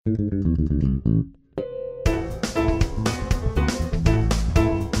Oh,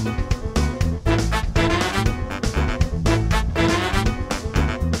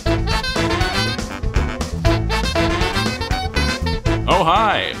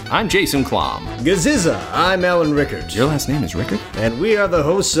 hi, I'm Jason Klom. Gaziza, I'm Alan Rickards. Your last name is Rickard? And we are the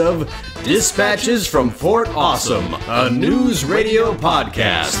hosts of Dispatches from Fort Awesome, a news radio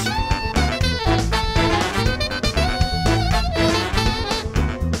podcast.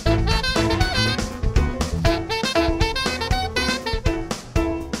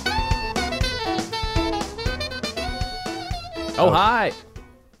 Oh, hi.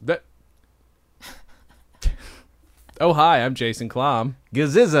 Oh, hi, I'm Jason Klom.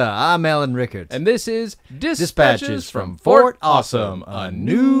 Gaziza, I'm Alan Rickards. And this is Dispatches from Fort Awesome, a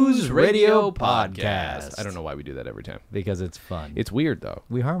news radio podcast. I don't know why we do that every time. Because it's fun. It's weird, though.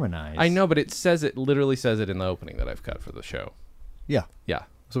 We harmonize. I know, but it literally says it in the opening that I've cut for the show. Yeah. Yeah.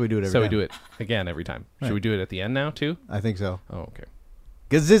 So we do it every time. So we do it again every time. Right. Should we do it at the end now, too? I think so. Oh, okay.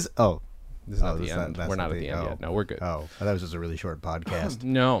 Gaziza. Oh. This is not the end. We're not at the end yet. No, we're good. Oh, that was just a really short podcast.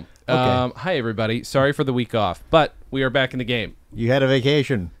 No. Okay. Hi, everybody. Sorry for the week off, but we are back in the game. You had a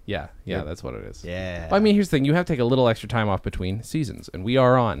vacation. Yeah, that's what it is. Yeah. I mean, here's the thing. You have to take a little extra time off between seasons, and we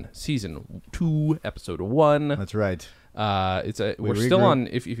are on season 2, episode 1. That's right. We're still on,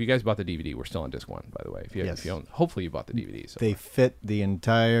 if you guys bought the DVD, we're still on disc 1, by the way. Yes. If you own, hopefully you bought the DVD. So. They fit the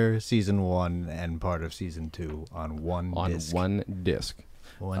entire season 1 and part of season 2 on one disc.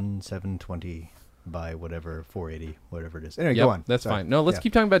 720 by whatever 480, whatever it is. Anyway, Yep, go on. That's Sorry. fine. No, let's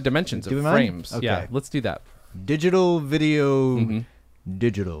keep talking about dimensions Do of we mind? frames. Okay. Yeah, let's do that. Digital video,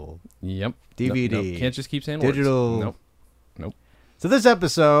 digital. Yep. DVD. No, can't just keep saying Digital. words. Nope. So this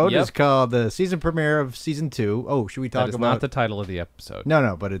episode Yep. is called the season premiere of season 2. Oh, should we talk That is about not the title of the episode.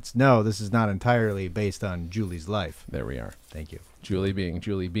 No, but this is not entirely based on Julie's life. There we are. Thank you. Julie being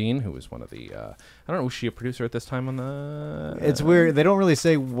Julie Bean, who was one of the, I don't know, was she a producer at this time on the... It's weird. They don't really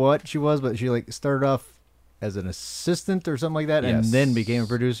say what she was, but she started off as an assistant or something like that, and Yes. then became a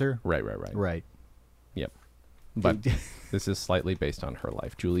producer. Right. Right. Yep. But this is slightly based on her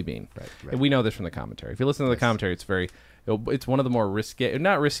life, Julie Bean. Right. And we know this from the commentary. If you listen to the commentary, it's one of the more risque,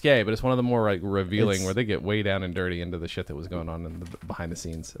 not risque, but it's one of the more like revealing where they get way down and dirty into the shit that was going on in the behind the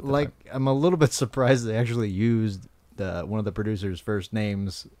scenes. At the time. I'm a little bit surprised they actually used one of the producers' first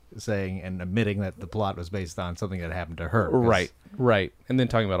names, saying and admitting that the plot was based on something that happened to her. Right. And then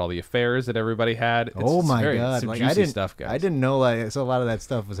talking about all the affairs that everybody had. Oh my God! Some Like, juicy stuff, guys. I didn't know so a lot of that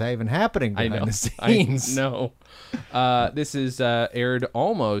stuff was even happening behind the scenes. I know. This is aired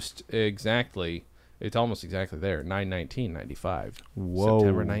almost exactly. It's almost exactly there. 9/19/95. Whoa.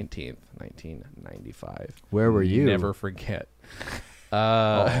 September 19th, 1995. Where were you? Never forget.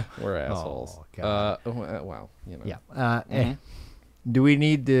 We're assholes. Oh, God. Wow. You know. Yeah. Do we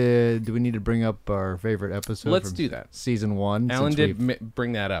need to bring up our favorite episode? Let's from do that. Season 1. Alan did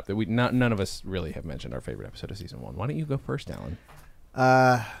bring that up. That none of us really have mentioned our favorite episode of season 1. Why don't you go first, Alan?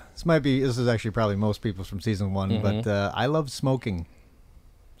 This is actually probably most people from season 1, but I love smoking.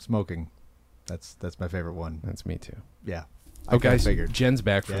 That's my favorite one. That's me too. Yeah. Oh, guys, figured. Jen's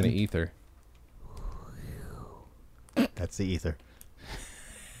back from Jen? the ether. That's the ether.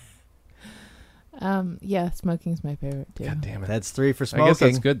 Yeah, smoking's my favorite too. God damn it. That's 3 for smoking. I guess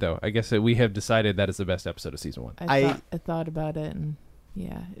that's good, though. I guess that we have decided that is the best episode of season 1. I thought about it, and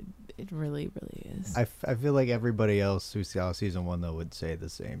yeah, it really, really is. I feel like everybody else who saw season 1 though would say the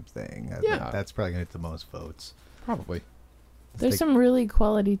same thing. I think that's probably gonna get the most votes. Probably. There's some really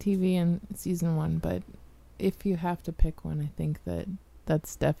quality TV in season 1, but if you have to pick one, I think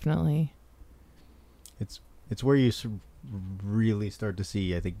that's definitely. It's where you really start to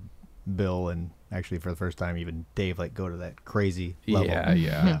see, I think, Bill and actually for the first time even Dave go to that crazy level.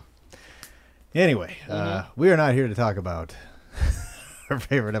 Yeah. Anyway, we are not here to talk about our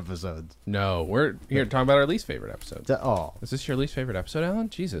favorite episodes. No, we're here talking about our least favorite episode. Oh. Is this your least favorite episode, Alan?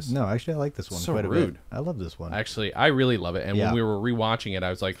 Jesus. No, actually I like this one So quite rude. a bit. I love this one. Actually, I really love it. And Yeah. when we were rewatching it, I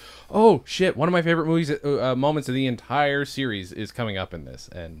was like, oh, shit, one of my favorite movies, moments of the entire series is coming up in this.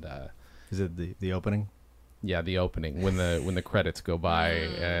 And Is it the opening? yeah, the opening, when the credits go by.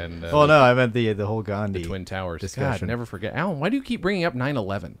 And Oh no, I meant the whole Gandhi. the Twin Towers. discussion. God, never forget. Alan, why do you keep bringing up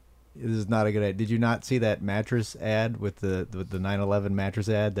 9/11? This is not a good idea. Did you not see that mattress ad with the 9/11 mattress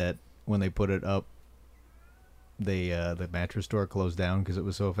ad that when they put it up, the mattress store closed down because it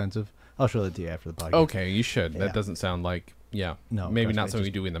was so offensive? I'll show that to you after the podcast. Okay, you should. Yeah. That doesn't sound like, No, maybe trust not me, something we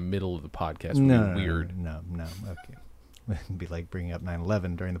just- do in the middle of the podcast. No, Would be weird. No. Okay. It'd be like bringing up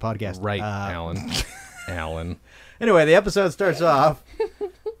 9/11 during the podcast. Right, Alan. Alan. Anyway, the episode starts off.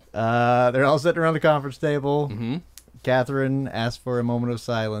 They're all sitting around the conference table. Mm-hmm. Catherine asks for a moment of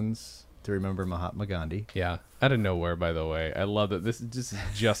silence to remember Mahatma Gandhi. Yeah. Out of nowhere, by the way. I love that this is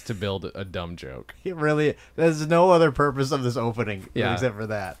just to build a dumb joke. It really, there's no other purpose of this opening Yeah. except for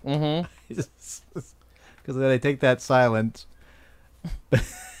that. Mm-hmm. Because they take that silence.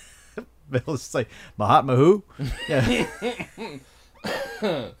 Bill's just like, Mahatma who? Yeah.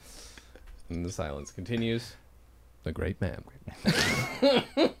 And the silence continues. The great man.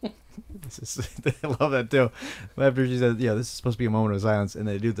 I love that too. After she says, "Yeah, this is supposed to be a moment of silence," and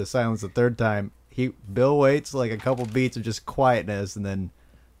they do the silence the third time, Bill waits like a couple beats of just quietness, and then,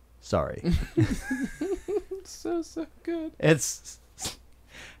 sorry. So good. It's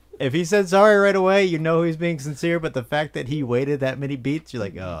if he said sorry right away, you know he's being sincere. But the fact that he waited that many beats, you're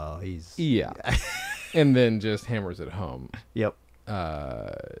like, oh, he's Yeah. And then just hammers it home. Yep.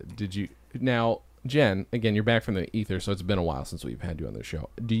 Did you now? Jen, again, you're back from the ether, so it's been a while since we've had you on the show.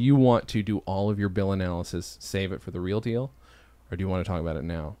 Do you want to do all of your Bill analysis, save it for the real deal, or do you want to talk about it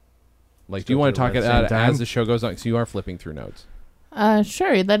now? Like, do you want to talk it out as the show goes on? So you are flipping through notes.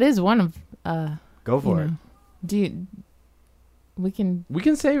 Sure. That is one of. Go for it. Do you? We can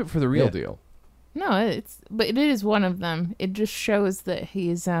save it for the real Yeah. deal. No, but it is one of them. It just shows that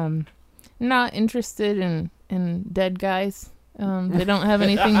he's not interested in dead guys. They don't have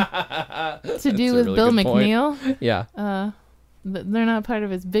anything to do with really Bill good point. McNeil. Yeah. They're not part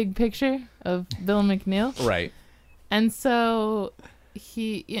of his big picture of Bill McNeil. Right. And so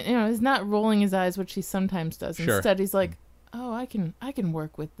he, is not rolling his eyes, which he sometimes does. Sure. Instead, he's like, "Oh, I can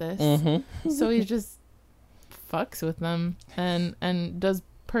work with this." Mm-hmm. So he just fucks with them and does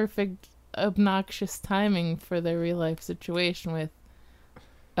perfect obnoxious timing for their real life situation with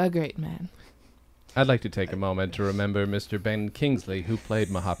a great man. I'd like to take a moment to remember Mr. Ben Kingsley, who played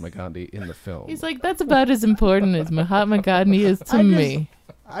Mahatma Gandhi in the film. He's like, that's about as important as Mahatma Gandhi is to me.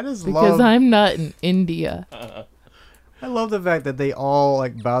 I just Because love. I'm not in India. I love the fact that they all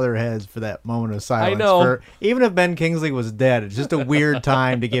like bow their heads for that moment of silence. know. Even if Ben Kingsley was dead, it's just a weird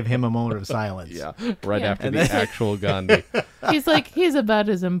time to give him a moment of silence. Yeah, right Yeah. after And the then- actual Gandhi. He's like, he's about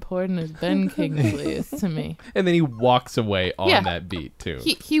as important as Ben Kingsley is to me. And then he walks away on Yeah. that beat, too.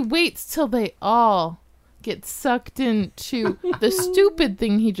 He waits till they all get sucked into the stupid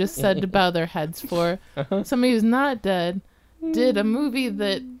thing he just said to bow their heads for. Somebody who's not dead did a movie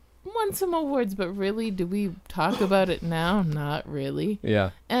that won some awards, but really, do we talk about it now? Not really. Yeah.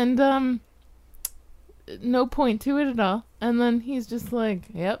 And no point to it at all. And then he's just like,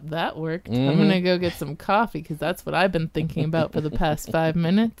 yep, that worked. I'm Mhm. gonna go get some coffee because that's what I've been thinking about for the past 5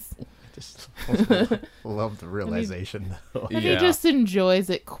 minutes. Just love the realization, though. And Yeah. he just enjoys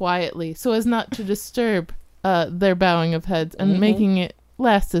it quietly so as not to disturb their bowing of heads and Mhm. making it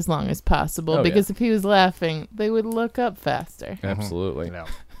last as long as possible. Oh, Because if he was laughing, they would look up faster. Absolutely. No.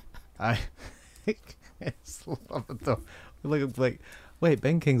 I just love it, though. Look like, wait,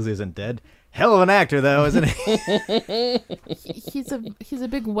 Ben Kingsley isn't dead. Hell of an actor, though, isn't he? He's a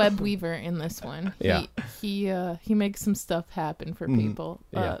big web weaver in this one. Yeah. He makes some stuff happen for people.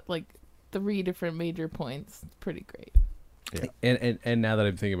 Yeah. Like 3 different major points. It's pretty great. And now that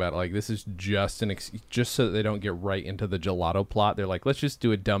I'm thinking about it, like, this is just just so that they don't get right into the gelato plot. They're like, let's just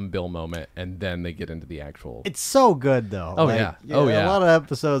do a dumb Bill moment, and then they get into the actual. It's so good, though. Oh, Like, yeah. Oh, yeah. A lot of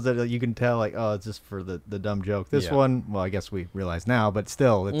episodes that you can tell, like, oh, it's just for the dumb joke. This Yeah. one, well, I guess we realize now, but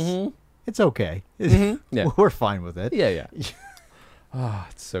still, it's okay. Yeah. We're fine with it. Yeah, yeah. Oh,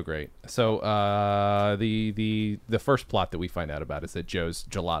 it's so great. So the first plot that we find out about is that Joe's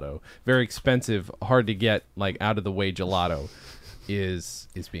gelato, very expensive, hard to get, like, out of the way gelato, is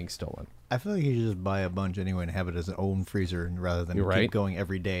being stolen. I feel like he should just buy a bunch anyway and have it as an own freezer rather than You're right. keep going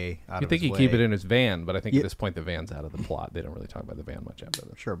every day out You of think his he'd way. keep it in his van, but I think Yeah. at this point the van's out of the plot. They don't really talk about the van much after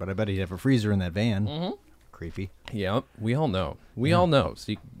this. Sure, but I bet he'd have a freezer in that van. Mm-hmm. Creepy. Yeah, we all know. We all know.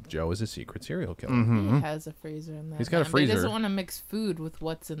 See, Joe is a secret serial killer. Mm-hmm. He has a freezer in there. He's got a But freezer. He doesn't want to mix food with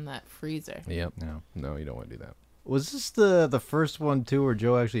what's in that freezer. Yep. No. No, you don't want to do that. Was this the first one, too, where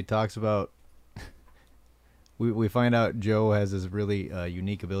Joe actually talks about... we find out Joe has this really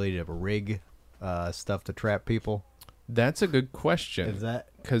unique ability to rig stuff to trap people. That's a good question. Is that...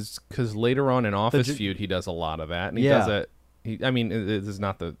 Because later on in Office ju- Feud, he does a lot of that. And he Yeah. does it. I mean, this is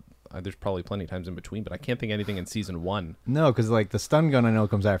not the... there's probably plenty of times in between, but I can't think of anything in season 1. No, because like the stun gun I know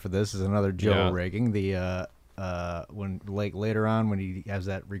comes after this is another Joe Yeah. rigging. The when like later on when he has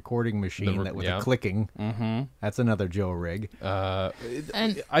that recording machine that with the clicking, Mm-hmm. that's another Joe rig.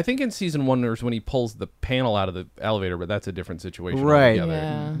 And I think in season 1 there's when he pulls the panel out of the elevator, but that's a different situation. Right. altogether.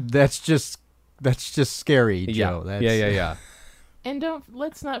 yeah. That's just scary, Joe. Yeah. That's, Yeah. And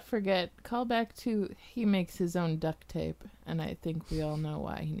let's not forget, call back to he makes his own duct tape, and I think we all know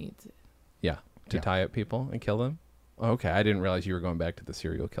why he needs it. Yeah. To Yeah. tie up people and kill them. Okay, I didn't realize you were going back to the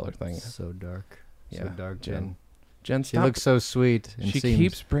serial killer thing. So dark. So Yeah, dark, Jen. Jen. Jen, She stop. looks so sweet. And She seems,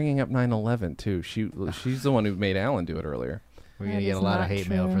 keeps bringing up 9/11 too. She's the one who made Alan do it earlier. We're That gonna get a is lot of not hate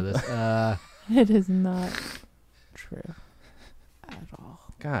mail for true. this. It is not true at all.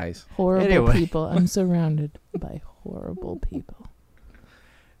 Guys, Horrible Anyway. people. I'm surrounded by horrible people.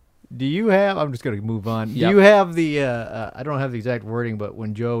 Do you have? I'm just gonna move on. Yep. Do you have the? I don't have the exact wording, but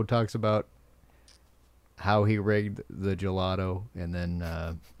when Joe talks about how he rigged the gelato, and then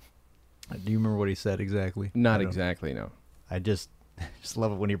do you remember what he said exactly? not I don't- exactly, no. I just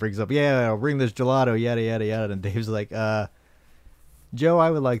love it when he brings up, yeah, I'll bring this gelato, yada yada yada, and Dave's like, Joe, I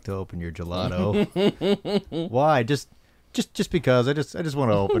would like to open your gelato. Why? Just because I just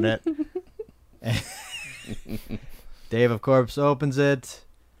want to open it. Dave, of course, opens it.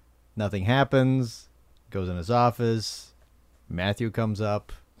 Nothing happens. Goes in his office. Matthew comes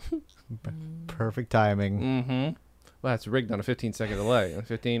up. Perfect timing. Mm-hmm. Well, it's rigged on a 15-second delay.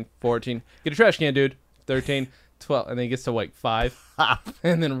 15, 14. Get a trash can, dude. 13, 12. And then he gets to, 5.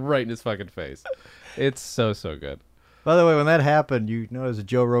 and then right in his fucking face. It's so good. By the way, when that happened, you notice that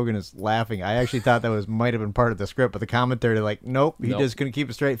Joe Rogan is laughing. I actually thought that might have been part of the script, but the commentary, they're like, nope, he's Nope. just going to keep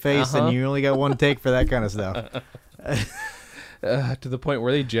a straight face, Uh-huh. and you only got one take for that kind of stuff. To the point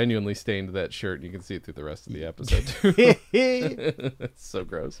where they genuinely stained that shirt. And you can see it through the rest of the episode, too. It's so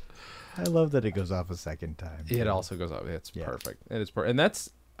gross. I love that it goes off a second time. It also goes off. It's Yeah. perfect. It is and that's,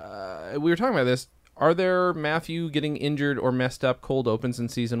 we were talking about this. Are there Matthew getting injured or messed up cold opens in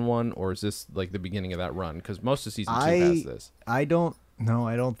season 1, or is this like the beginning of that run? Because most of season 2 has this. I don't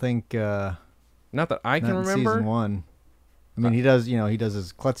think Not that I not can in remember. season 1. I mean, he does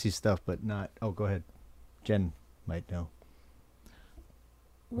his klutzy stuff, but not. Oh, go ahead. Jen might know.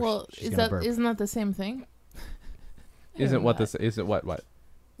 Well, She's gonna burp. isn't that the same thing? Isn't what this? Isn't what?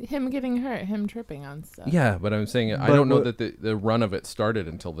 Him getting hurt, him tripping on stuff. Yeah, but I'm saying I But don't know what- that the run of it started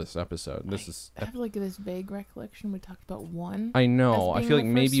until this episode. This is. I have like this vague recollection. We talked about one. I know. as I being feel like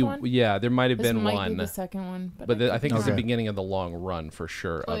the maybe first one? yeah, there might have This been might one. be the second one, but, But I think it's the Okay. beginning of the long run for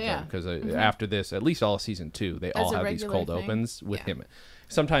sure Oh, of yeah. them because Mhm. after this, at least all of season 2, they all a have these regular cold thing? opens with Yeah. him.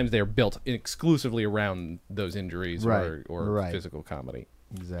 Sometimes they're built exclusively around those injuries Right, or right. physical comedy.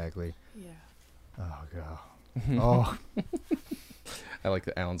 Exactly. yeah. Oh god. Oh I like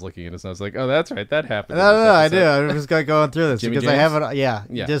that Alan's looking at us and I was like, oh, that's right, that happened. no, in this I episode. do. I'm just going through this Jimmy because I James? haven't. Yeah,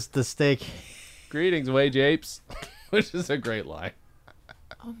 Yeah. just the steak. Greetings, Way Japes, which is a great line.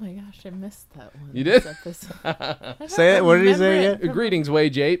 Oh my gosh, I missed that one. You did? this episode. I don't Say it. What did he say remember it again? from- Greetings, Way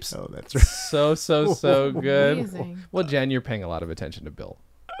Japes. Oh, that's right. So good. Amazing. Well, Jen, you're paying a lot of attention to Bill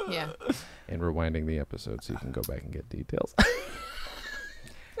Yeah. and rewinding the episode so you can go back and get details.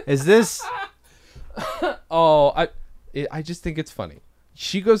 Is this? Oh, I just think it's funny.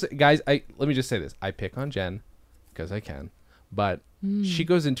 She goes, guys. Let me just say this. I pick on Jen because I can, but she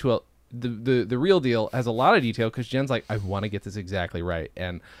goes into the real deal has a lot of detail because Jen's like, I want to get this exactly right,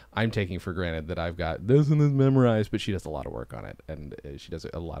 and I'm taking for granted that I've got this and this memorized, but she does a lot of work on it, and she does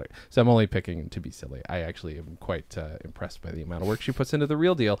a lot of. So I'm only picking to be silly. I actually am quite impressed by the amount of work she puts into the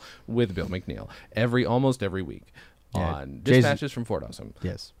real deal with Bill McNeil almost every week. Yeah, On Jason- Dispatches from Fort Awesome,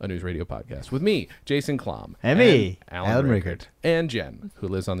 Yes. a news radio podcast with me, Jason Klom, And me, Alan Alan Rickert, Rickert. and Jen, who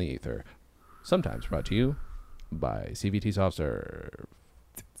lives on the ether. Sometimes brought to you by CVT Soft Serve.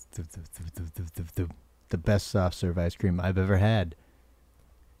 The best soft serve ice cream I've ever had.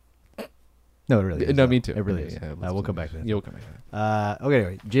 No, it really is. No, though. me too. It really Yeah, is. yeah, We'll come back to that. You'll come back to that. Okay,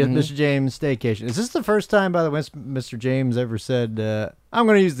 anyway, Mhm. Mr. James Staycation. Is this the first time, by the way, Mr. James ever said, I'm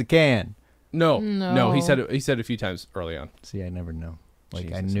going to use the can? No, No. he said it a few times early on. See, I never know. Like,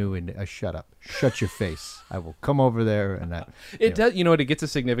 I Jesus. knew, and shut up. Shut your face. I will come over there and that. It does, you know what? It gets a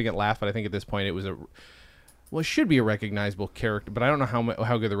significant laugh, but I think at this point it was it should be a recognizable character, but I don't know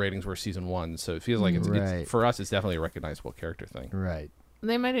how good the ratings were season 1, so it feels like it's Right. for us. It's definitely a recognizable character thing. Right.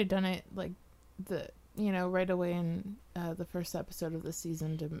 They might have done it like right away in the first episode of the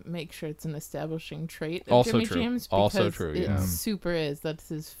season to make sure it's an establishing trait of Also Jimmy true. James. Also because true, It yeah. super is. That's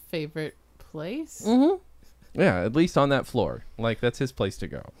his favorite place. Mm-hmm. Yeah, at least on that floor, like that's his place to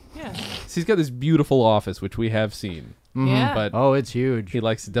go. Yeah. So he's got this beautiful office, which we have seen, Yeah. but Oh, it's huge. he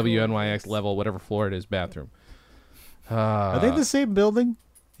likes the WNYX Gorgeous. level, whatever floor it is, bathroom. Are they the same building?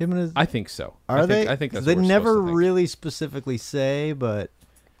 Him and his. I think so. Are they? I think that's They what we're never supposed to think. really specifically say, but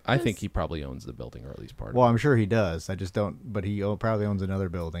I think he probably owns the building, or at least part well, of I'm sure he does. I just don't. But he probably owns another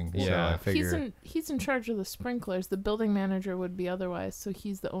building. So Yeah. I figure. He's in charge of the sprinklers. The building manager would be otherwise, so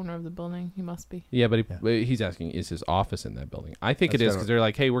he's the owner of the building. He must be. it. Yeah, but Yeah. but he's asking, is his office in that building? I think That's it is kinda- because they're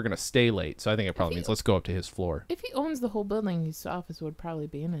like, hey, we're gonna stay late, so I think it probably he- means let's go up to his floor. If he owns the whole building, his office would probably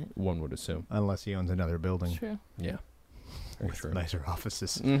be in it. One would assume. Unless he owns another building. True. Yeah. Very true. nicer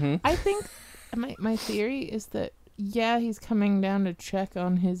offices. Mm-hmm. I think my theory is that he's coming down to check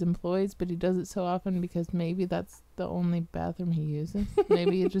on his employees, but he does it so often because maybe that's the only bathroom he uses.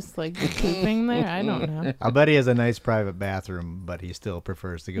 Maybe he just like pooping there. I don't know. I'll bet he has a nice private bathroom, but he still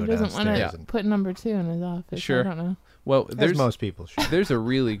prefers to go He doesn't want downstairs. to And, put number 2 in his office. Sure. I don't know. Well, as there's most people should. there's a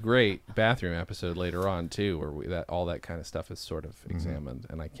really great bathroom episode later on too, where that all that kind of stuff is sort of Mm-hmm. examined,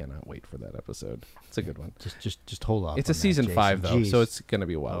 and I cannot wait for that episode. It's a good one. Just hold off. It's a on that, season Jason. 5 though, so Jeez. it's gonna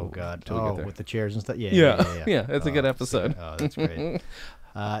be a while. Oh God! till we get there. With the chairs and stuff. Yeah, Yeah. yeah. It's a good episode. Oh, that's great.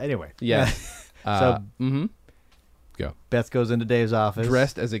 Anyway, Yeah. So- Beth goes into Dave's office,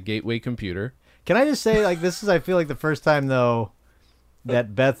 dressed as a gateway computer. Can I just say, like, this is, I feel like the first time though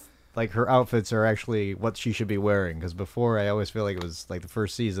that Beth, like, her outfits are actually what she should be wearing. Because before, I always feel like it was like the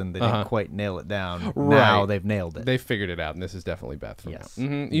first season they didn't quite nail it down. Now Right. they've nailed it. They figured it out, and this is definitely Beth from Yes.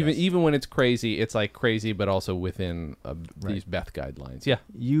 now. Yes. Even when it's crazy, it's like crazy, but also within these Beth guidelines. Yeah.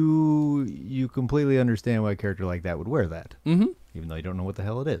 You completely understand why a character like that would wear that, even though you don't know what the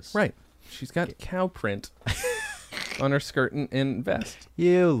hell it is. Right. She's got cow print on her skirt and vest.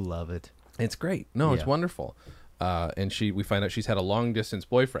 You love it. It's great. No, it's Yeah. wonderful. And we find out she's had a long distance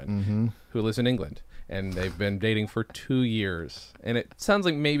boyfriend who lives in England, and they've been dating for 2 years. And it sounds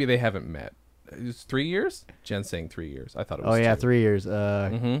like maybe they haven't met. It's 3 years? Jen's saying 3 years. I thought it was. Oh yeah, 2. 3 years.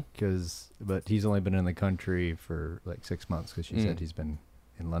 But he's only been in the country for like 6 months because she said he's been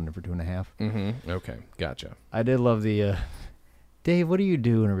in London for 2.5. Okay, gotcha. I did love the Dave. What do you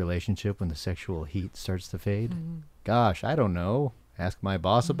do in a relationship when the sexual heat starts to fade? Gosh, I don't know. Ask my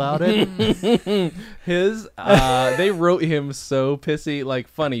boss about it. They wrote him so pissy, like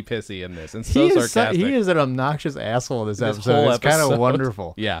funny pissy in this, and so sarcastic. He is an obnoxious asshole in this episode. whole It's kind episode. of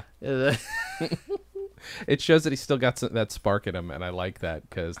wonderful. Yeah. It shows that he's still got that spark in him, and I like that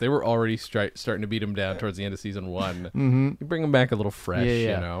because they were already starting to beat him down towards the end of season 1. Mm-hmm. You bring him back a little fresh, you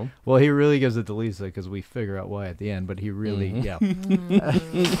know. Well, he really gives it to Lisa because we figure out why at the end, but he really, yeah.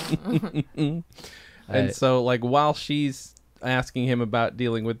 And so, like, while she's asking him about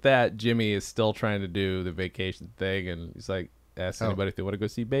dealing with that, Jimmy is still trying to do the vacation thing, and he's like, ask anybody if they want to go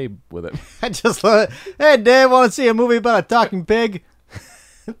see Babe with him. I just love it. Hey, Dave, want to see a movie about a talking pig?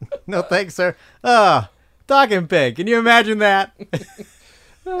 No, thanks, sir. Talking pig. Can you imagine that?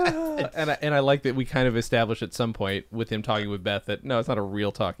 And I like that we kind of established at some point with him talking with Beth that no, it's not a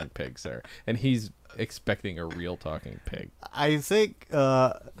real talking pig, sir, and he's expecting a real talking pig. I think,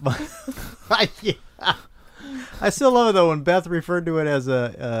 I still love it though when Beth referred to it as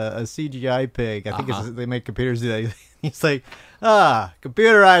a CGI pig. I think they make computers do that. He's like,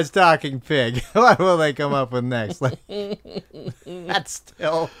 computerized talking pig. What will they come up with next? Like, that's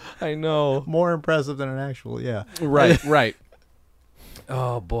still I know. more impressive than an actual. Yeah. Right.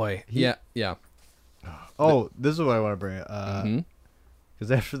 Oh boy. Yeah. Oh, this is what I want to bring up.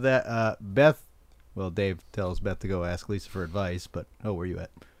 Because after that, Beth, well, Dave tells Beth to go ask Lisa for advice, but where are you at?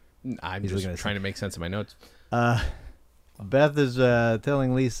 I'm He's just looking at trying to make sense of my notes. Beth is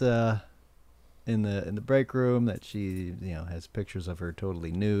telling Lisa in the break room that she has pictures of her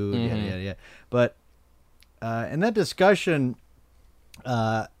totally nude. Yeah. But in that discussion,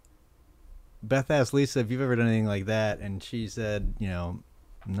 Beth asked Lisa if you've ever done anything like that, and she said, no,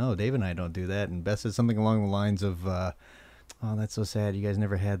 Dave and I don't do that. And Beth said something along the lines of, oh, that's so sad. You guys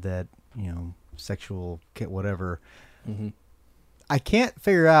never had that, sexual whatever. I can't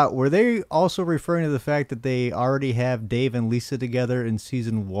figure out, were they also referring to the fact that they already have Dave and Lisa together in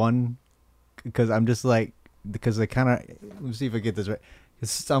season 1? Because I'm just like, because they kind of, let me see if I get this right.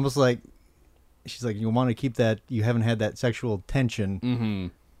 It's almost like, she's like, you want to keep that, you haven't had that sexual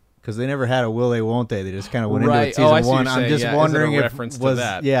tension. Because they never had a will they, won't they? They just kind of went into it season I see what 1. you're I'm saying. just Yeah, is it a wondering if reference to was,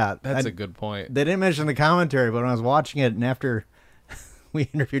 that? Yeah. That's a good point. They didn't mention the commentary, but when I was watching it and after we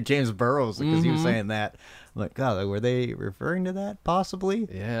interviewed James Burrows, because he was saying that, I'm like, God, were they referring to that possibly?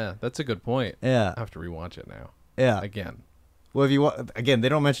 Yeah, that's a good point. Yeah. I have to rewatch it now. Yeah. Again. Well, if you again, they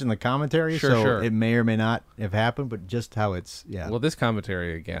don't mention the commentary, Sure. it may or may not have happened, but just how it's Well, this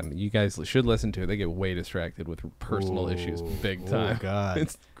commentary, again, you guys should listen to it. They get way distracted with personal issues big time. Oh God,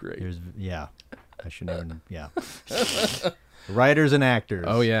 It's great. I should never. Yeah, writers and actors.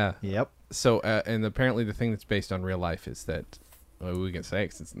 Oh, yeah. Yep. So, and apparently the thing that's based on real life is that, well, we can say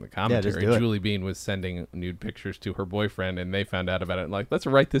it since in the just commentary, do it. Julie Bean was sending nude pictures to her boyfriend, and they found out about it. And like, let's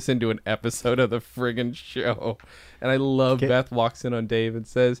write this into an episode of the friggin' show. And I love Beth walks in on Dave and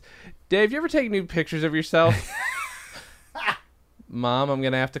says, Dave, you ever take nude pictures of yourself? Mom, I'm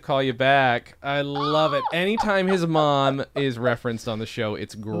going to have to call you back. I love it. Anytime his mom is referenced on the show,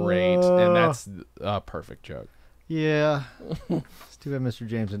 it's great. And that's a perfect joke. Yeah. It's too bad Mr.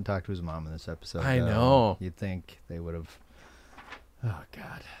 James didn't talk to his mom in this episode. I know. You'd think they would have. Oh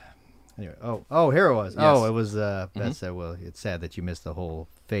God. Anyway, here it was. Yes. Oh, it was. Beth said, "Well, it's sad that you missed the whole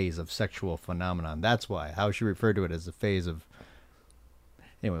phase of sexual phenomenon. That's why." How she referred to it as a phase of.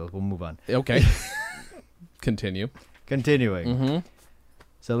 Anyway, we'll move on. Okay. Continue. Continuing. Mm-hmm.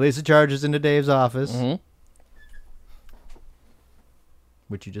 So Lisa charges into Dave's office, Mm-hmm.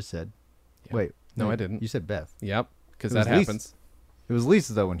 which you just said. Yeah. Wait, No, I didn't. You said Beth. Yep. Because It was that Lisa. happens. It was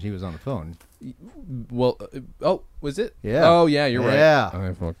Lisa though when she was on the phone. Well, was it? Yeah. Oh, yeah, you're right. Yeah.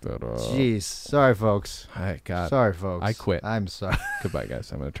 I fucked that up. Jeez, sorry, folks. I got. Sorry, folks. I quit. I'm sorry. Goodbye,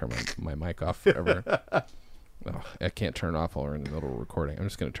 guys. I'm going to turn my mic off forever. Oh, I can't turn it off while we're in the middle of recording. I'm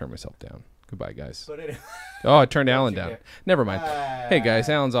just going to turn myself down. Goodbye, guys. But anyway. Oh, I turned Alan down. Never mind. Hey, guys.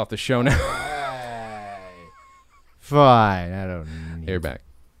 Alan's off the show now. Fine. I don't need Here, you're back.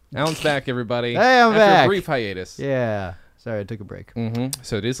 Alan's back, everybody. Hey, I'm After back. a brief hiatus. Yeah. Sorry, I took a break. Mm-hmm.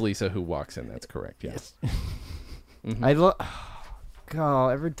 So it is Lisa who walks in. That's correct. Yes. Mhm. I love. God,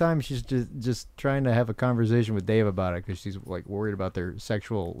 every time she's just trying to have a conversation with Dave about it because she's like worried about their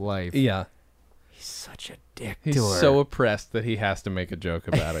sexual life. Yeah. He's such a dick He's to her. so oppressed that he has to make a joke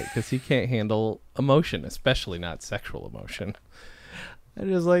about it because he can't handle emotion, especially not sexual emotion. I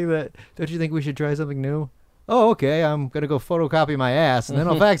just like that. Don't you think we should try something new? Oh, okay. I'm gonna go photocopy my ass and then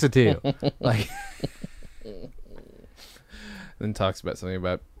I'll fax it to you. Like, Then talks about something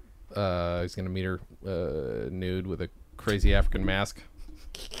about he's gonna meet her nude with a crazy African mask.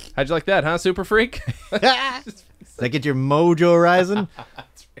 How'd you like that, huh, super freak? does that get your mojo rising?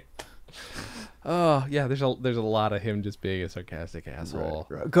 Oh yeah, there's a lot of him just being a sarcastic asshole.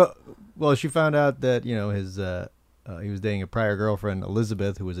 Well, she found out that his he was dating a prior girlfriend,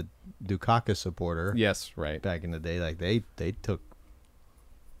 Elizabeth, who was a Dukakis supporter. Yes, right. Back in the day, like they took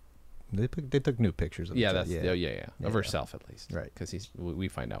nude pictures of Yeah, each that's other. yeah. Of herself at least, Right. Because we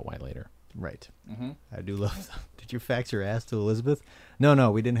find out why later. Right. Mm-hmm. I do love them. Did you fax your ass to Elizabeth?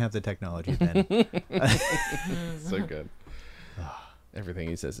 No, we didn't have the technology then. So good. Everything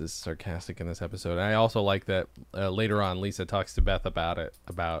he says is sarcastic in this episode. And I also like that later on Lisa talks to Beth about it,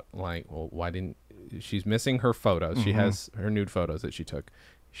 about like, well, why didn't she's missing her photos. She has her nude photos that she took.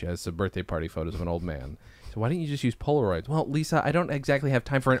 She has some birthday party photos of an old man. So why didn't you just use Polaroids? Well, Lisa, I don't exactly have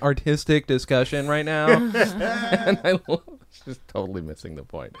time for an artistic discussion right now. And she's totally missing the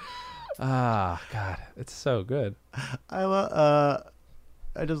point. Ah, God, it's so good. I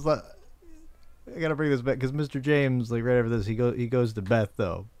gotta bring this back because Mr. James, like right after this, he goes to Beth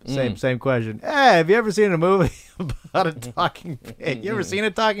though. Same question. Hey, have you ever seen a movie about a talking pig? You ever seen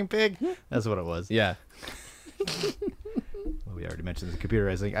a talking pig? That's what it was. Yeah. Well, we already mentioned the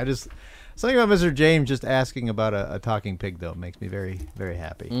computerized thing. Something about Mr. James just asking about a talking pig though makes me very, very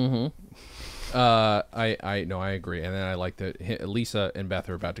happy. Mm-hmm. I agree. And then I like that Lisa and Beth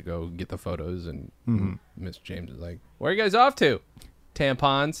are about to go get the photos, and Mr. James is like, "Where are you guys off to?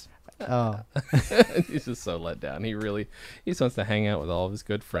 Tampons." Oh, He's just so let down. He just wants to hang out with all of his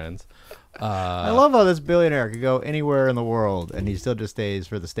good friends. I love how this billionaire could go anywhere in the world and he still just stays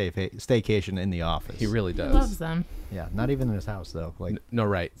for the staycation in the office. He really He does. loves them. Yeah, not even in his house though. Like, No,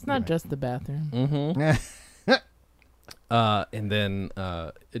 right. It's not just the bathroom. Mm-hmm. And then,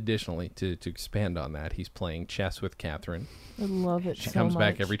 additionally, to expand on that, he's playing chess with Catherine. I love it She so comes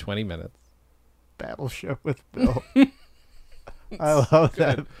back much. every 20 minutes. Battleship with Bill. I love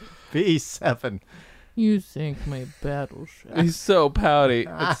that. B7. You sink my battleship. He's so pouty.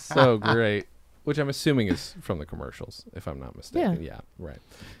 It's so great. Which I'm assuming is from the commercials, if I'm not mistaken. Yeah, right.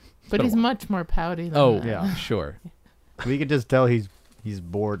 But been a he's while. much more pouty than Oh, that. Yeah. Sure. We can just tell he's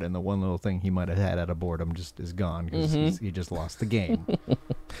bored, and the one little thing he might have had out of boredom just is gone because he just lost the game.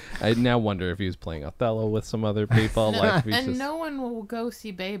 I now wonder if he was playing Othello with some other people. Like, if he's And just, no one will go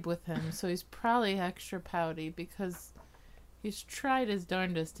see Babe with him, so he's probably extra pouty because he's tried his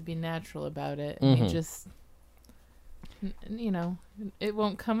darndest to be natural about it, and he just, it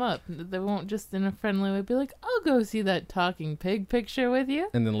won't come up. They won't just in a friendly way be like, "I'll go see that talking pig picture with you."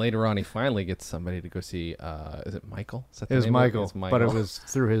 And then later on, he finally gets somebody to go see. Is it Michael? Is that the It was name of Michael, It's but it was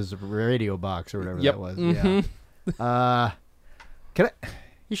through his radio box or whatever Yep. that was. Mhm. Yeah.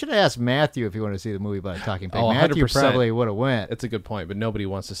 You should have asked Matthew if he wanted to see the movie about a talking pig. Oh, Matthew 100%. probably would have went. It's a good point, but nobody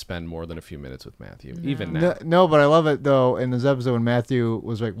wants to spend more than a few minutes with Matthew, No. even now. No, but I love it though. In this episode, when Matthew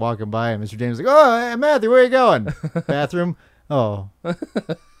was like walking by, and Mr. James was like, "Oh, hey, Matthew, where are you going? Bathroom? Oh."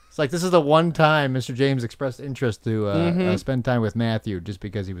 It's like this is the one time Mr. James expressed interest to spend time with Matthew just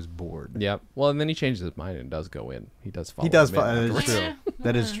because he was bored. Yep. Well, and then he changes his mind and does go in. He does follow. He does. him in That is afterwards. true.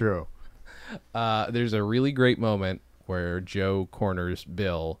 That is true. There's a really great moment where Joe corners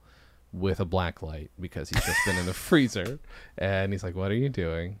Bill with a black light because he's just been in the freezer, and he's like, "What are you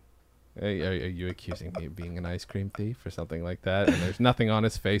doing?" Are you accusing me of being an ice cream thief or something like that? And there's nothing on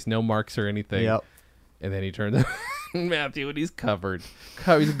his face, no marks or anything. Yep. And then he turns Matthew, and he's covered.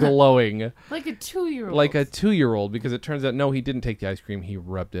 He's glowing Like a 2-year-old. like a 2-year-old, because it turns out, no, he didn't take the ice cream. He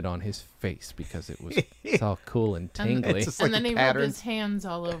rubbed it on his face because it's all cool and tingly. It's just And like then the he rubbed patterns. his hands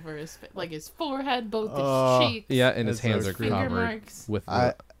all over his like his forehead, both Oh, his cheeks. Yeah, and his That's hands so are finger covered marks. with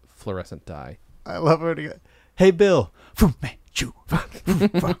I- fluorescent dye. I love it. When he goes, hey, Bill.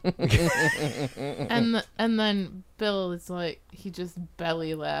 And then Bill is like, he just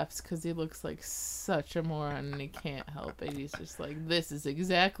belly laughs because he looks like such a moron and he can't help it. He's just like, this is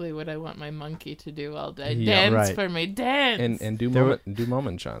exactly what I want my monkey to do all day. Yeah, Dance right. for me, dance. And do There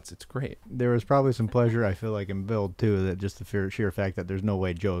moment shots. It's great. There was probably some pleasure, I feel like, in Bill, too, that just the sheer fact that there's no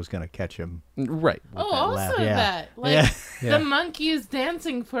way Joe's going to catch him. Right. oh, that also laugh, yeah. that. Like, Yeah. Yeah. the monkey is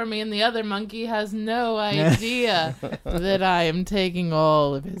dancing for me and the other monkey has no idea that I am taking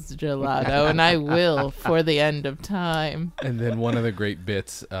all of his gelato and I will for the end of time. And then one of the great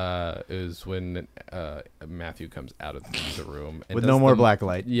bits is when Matthew comes out of the room and With does no more the- black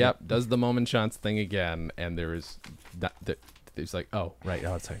light. Yep, does the moment shots thing again, and there is it's like, oh right,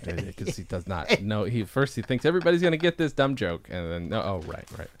 oh sorry, because he does not. No, he thinks everybody's gonna get this dumb joke, and then no, oh right.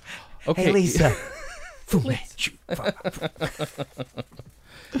 Okay, Hey, Lisa.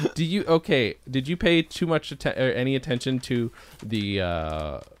 Did you pay too much any attention to the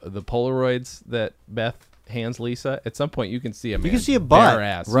Polaroids that Beth hands Lisa? At some point, you can see a can man's see a butt, bare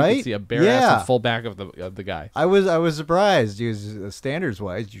ass. You right? can see a bare ass Yeah. and full back of the guy. I was surprised. Because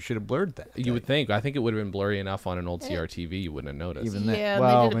standards-wise, you should have blurred that. You would think. I think it would have been blurry enough on an old CRTV. You wouldn't have noticed. Even that- Yeah,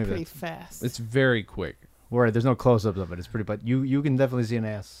 well, they did it maybe pretty that's- fast. It's very quick. Right, there's no close-ups of it. It's pretty, but you can definitely see an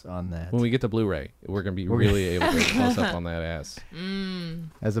ass on that, When we get to Blu-ray, we're gonna be really able to close up on that ass.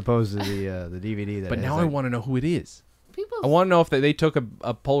 as opposed to the DVD. That But has now that- I want to know who it is. People I want to know if they took a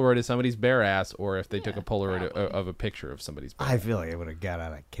Polaroid of somebody's bare ass, or if they took a Polaroid of a picture of somebody's bare I ass. feel like it would have got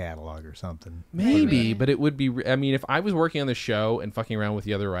out of catalog or something. Maybe, but it would be. I mean, if I was working on the show and fucking around with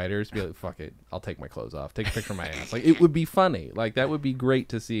the other writers, be like, "Fuck it, I'll take my clothes off, take a picture of my ass." Like, it would be funny. Like, that would be great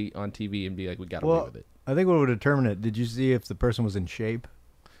to see on TV and be like, "We got away Well, with it." I think what would determine it. Did you see if the person was in shape?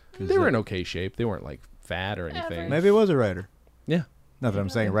 'Cause They were in okay shape. They weren't like fat or anything. Average. Maybe it was a writer. Yeah, Not that I'm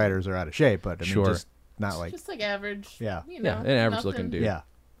saying writers are out of shape, but I mean, Sure. just not like just like average. Yeah. You know, yeah, an average nothing, looking dude. yeah.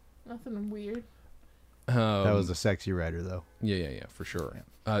 Nothing weird. That was a sexy writer though. Yeah, for sure.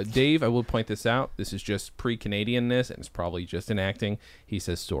 Dave, I will point this out. This is just pre-Canadianness, and it's probably just in acting. He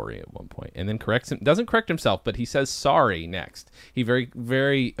says sorry at one point, and then doesn't correct himself, but he says sorry next. He very,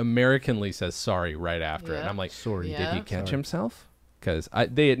 very Americanly says sorry right after it. And Yeah. I'm like, Sorry. did Yeah. he catch Sorry. himself? Because I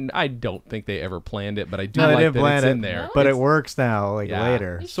don't think they ever planned it, but I do No, they like didn't that plan it's it, in there. but it It's- works now. Like yeah.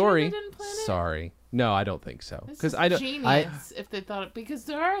 later. You sure Sorry, they didn't plan it? sorry. No, I don't think so. This Because is I don't. genius if they thought it, because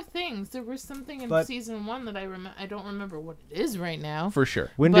there are things. There was something in But- season 1 that I don't remember what it is right now. For sure,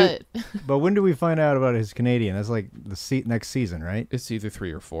 When but but when do we find out about his Canadian? That's like the next season, right? it's either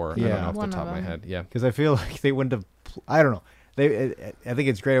 3 or 4. I Yeah. don't know off One the top of of my them. head. Yeah. Because I feel like they wouldn't have. I don't know. I think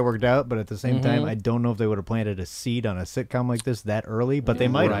it's great it worked out, but at the same time, I don't know if they would have planted a seed on a sitcom like this that early. But they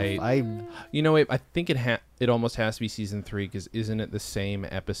might Right. have. I You know, I think it almost has to be season 3, because isn't it the same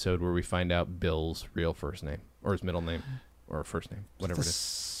episode where we find out Bill's real first name or his middle name or first name, whatever it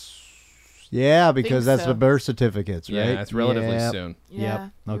is? yeah, because Think that's so. the birth certificates, right? Yeah, it's relatively Yep. soon. yeah,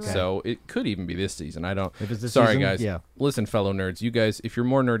 Yep. you're Okay. right. So it could even be this season. I don't. If it's this Sorry, season, guys. yeah. Listen, fellow nerds, you guys, if you're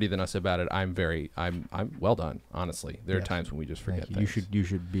more nerdy than us about it, I'm well done. Honestly, there are Yes. times when we just forget Thank things. you. You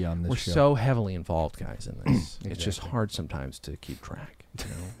should be on this We're show. so heavily involved, guys, in this. It's just Exactly. hard sometimes to keep track. You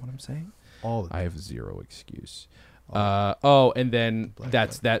know what I'm saying? all the I have zero excuse. Oh. And then Black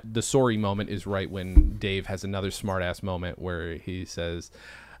the sorry moment is right when Dave has another smart ass moment where he says,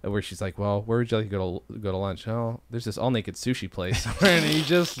 where she's like, well, where would you like to go to lunch? Oh, there's this all naked sushi place. And he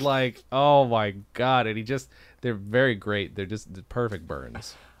just like, oh my God. And they're very great. They're just the perfect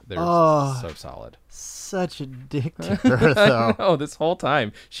burns. They're Oh. so solid. such a dick to her though. Oh, this whole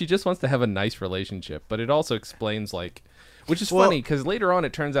time she just wants to have a nice relationship, but it also explains like, which is Well- funny because later on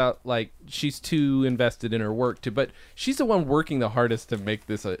it turns out like she's too invested in her work but she's the one working the hardest to make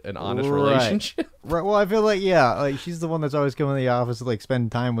this an honest Right. relationship. Right. Well, I feel like she's the one that's always coming to the office to like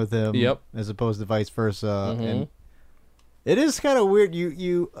spend time with him. Yep. As opposed to vice versa. Mhm. And it is kind of weird.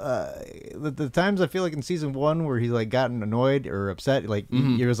 The times I feel like in season 1 where he's like gotten annoyed or upset, like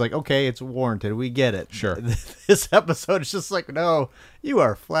you're just like, okay, it's warranted. We get it. Sure. This episode is just like, no, you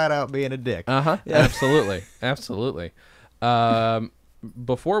are flat out being a dick. Absolutely.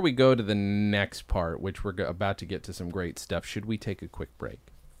 Before we go to the next part, which we're about to get to some great stuff, should we take a quick break?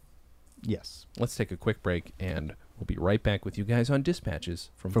 Yes. Let's take a quick break, and We'll be right back with you guys on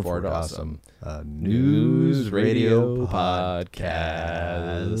Dispatches from Fort Awesome. News Radio Podcast.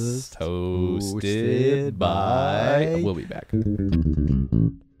 Hosted by... We'll be back.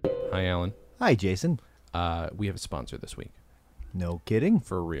 Hi, Alan. Hi, Jason. We have a sponsor this week. No kidding.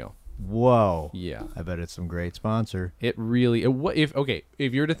 For real. Whoa. Yeah. I bet it's some great sponsor. It really...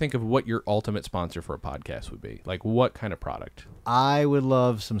 If you're to think of what your ultimate sponsor for a podcast would be, like what kind of product? I would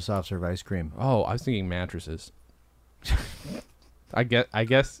love some soft serve ice cream. Oh, I was thinking mattresses. I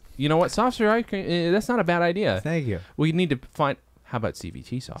guess you know what, soft serve ice cream, that's not a bad idea. Thank you. We need to find, how about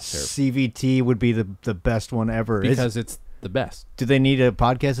CVT soft serve? CVT would be the best one ever. Because it's the best. Do they need a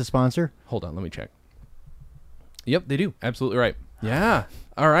podcast to sponsor? Hold on, let me check. Yep, they do. Absolutely right. Yeah.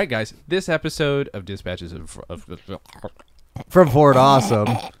 All right, guys. This episode of Dispatches From Fort Awesome.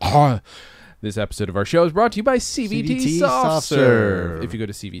 This episode of our show is brought to you by CVT Soft Serve. If you go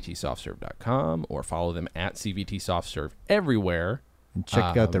to cvtsoftserve.com or follow them at CVT Soft Serve everywhere. And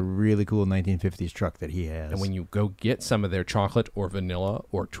check out the really cool 1950s truck that he has. And when you go get some of their chocolate or vanilla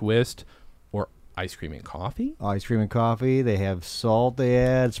or twist or ice cream and coffee. Ice cream and coffee. They have salt they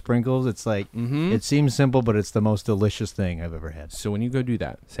add, sprinkles. It's like, it seems simple, but it's the most delicious thing I've ever had. So when you go do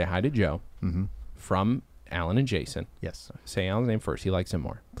that, say hi to Joe from Alan and Jason. Yes. Say Alan's name first. He likes him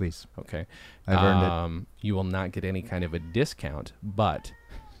more. Please. Okay. I've earned it. You will not get any kind of a discount, but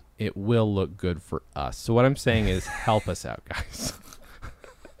it will look good for us. So what I'm saying is help us out, guys.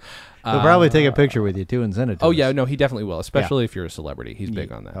 He'll probably take a picture with you, too, and send it to us. Oh, yeah. No, he definitely will, especially if you're a celebrity. He's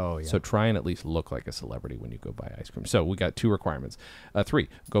big on that. Oh, yeah. So try and at least look like a celebrity when you go buy ice cream. So we got 2 requirements. 3,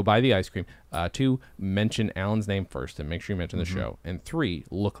 go buy the ice cream. 2, mention Alan's name first and make sure you mention the show. And 3,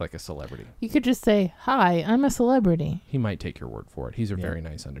 look like a celebrity. You could just say, "Hi, I'm a celebrity." He might take your word for it. He's a very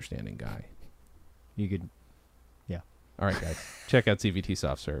nice, understanding guy. You could, All right, guys. Check out CVT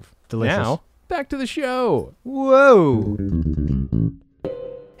Soft Serve. Delicious. Now, back to the show. Whoa.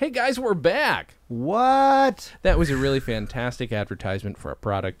 Hey, guys, we're back. What? That was a really fantastic advertisement for a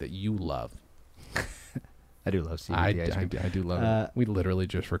product that you love. I do love CVT ice cream. I do love it. We literally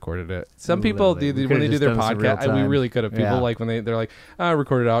just recorded it. Some people do when they do their podcast. We really could have. People like when they're like, I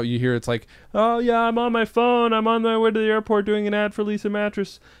recorded out. You hear it's like, oh yeah, I'm on my phone. I'm on my way to the airport doing an ad for Lisa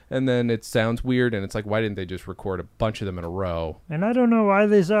Mattress, and then it sounds weird, and it's like, why didn't they just record a bunch of them in a row? And I don't know why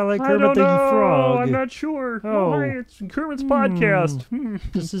they sound like Kermit the Frog. I'm not sure. Oh. Hi, it's Kermit's podcast.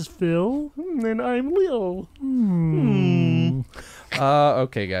 This is Phil. And I'm Lil.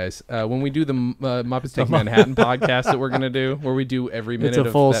 Okay, guys. When we do the Muppets Take Manhattan podcast that we're gonna do, where we do every minute, It's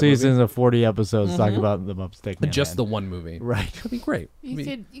a full of that season movie, of 40 episodes talking about the Muppets Take Manhattan. just the one movie, Right. That'd be great. You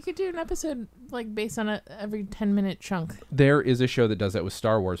could do an episode like based on every 10-minute chunk. There is a show that does that with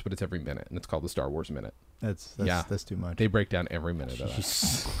Star Wars, but it's every minute, and it's called the Star Wars Minute. That's too much. They break down every minute of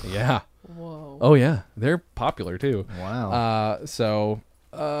that. Yeah. Whoa. Oh yeah, they're popular too. Wow. So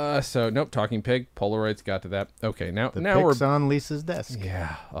nope. Talking Pig, Polaroids got to that. Okay, now The we're pic's on Lisa's desk.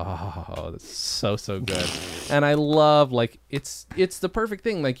 Yeah. Oh, that's so good. And I love, like, it's the perfect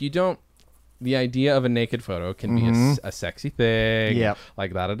thing. Like, you don't, the idea of a naked photo can be a sexy thing. Yep.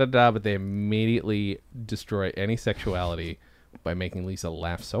 Like da-da-da-da, but they immediately destroy any sexuality by making Lisa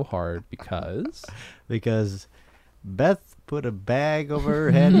laugh so hard because Beth put a bag over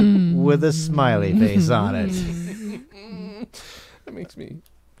her head with a smiley face on it. that makes me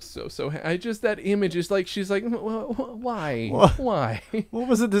so I just, that image is like, she's like, why? What? Why? What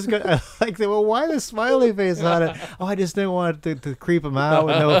was it? This guy, I like, well, why the smiley face on it? Oh, I just didn't want it to creep him out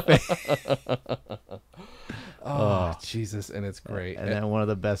with no face. Oh, Jesus, and it's great. And then one of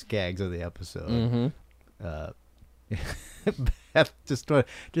the best gags of the episode. Beth just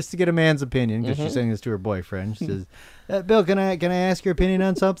to get a man's opinion, because she's saying this to her boyfriend. She says, "Bill, can I ask your opinion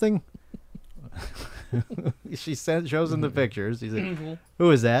on something?" She shows him the pictures. He's like,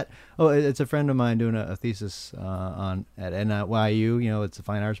 "Who is that?" "Oh, it's a friend of mine doing a thesis at NYU. You know, it's a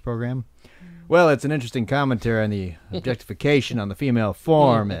fine arts program." "Well, it's an interesting commentary on the objectification on the female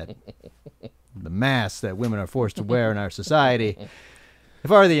form and the mask that women are forced to wear in our society.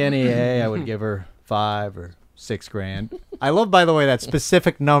 If I were the NEA, I would give her $5 or $6 grand." I love, by the way, that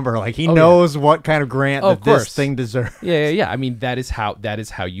specific number. Like, he knows what kind of grant that this thing deserves. Yeah. I mean, that is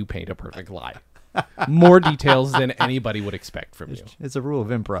how you paint a perfect lie. More details than anybody would expect from you. It's a rule of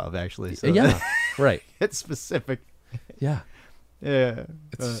improv, actually. So Yeah, right. It's specific. Yeah, Yeah.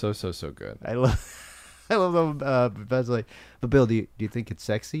 it's so good. I love Beth's like, "But Bill, do you think it's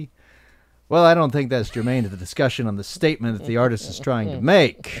sexy?" "Well, I don't think that's germane to the discussion on the statement that the artist is trying to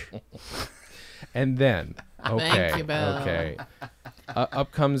make." And then, Thank you, Bill.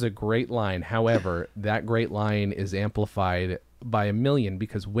 up comes a great line. However, that great line is amplified by a million,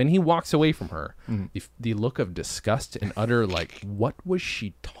 because when he walks away from her, the look of disgust and utter, like, what was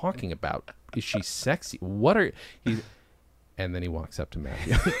she talking about? Is she sexy? What are he? And then he walks up to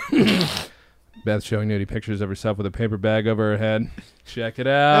Matthew. Beth showing nudie pictures of herself with a paper bag over her head. Check it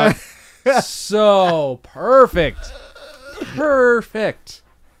out. So perfect. Perfect.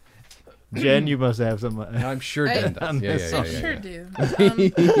 Jen, you must have some. I'm sure Jen does. Yeah. I sure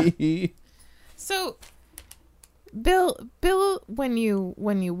do. So, Bill, when you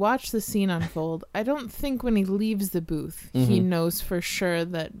watch the scene unfold, I don't think when he leaves the booth, he knows for sure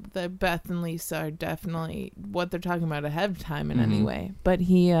that Beth and Lisa are definitely what they're talking about ahead of time in any way. But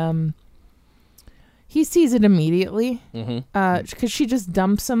he sees it immediately because she just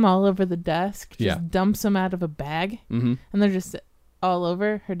dumps them all over the desk, dumps them out of a bag, and they're just all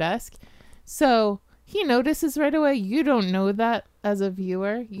over her desk. So he notices right away. You don't know that as a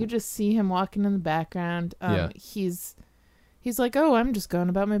viewer. You just see him walking in the background. He's like, oh, I'm just going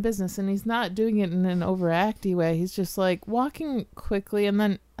about my business, and he's not doing it in an overacty way. He's just like walking quickly, and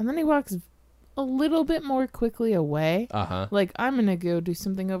then he walks a little bit more quickly away. Like, I'm gonna go do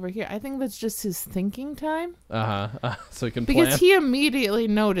something over here. I think that's just his thinking time. So he can because plan. he immediately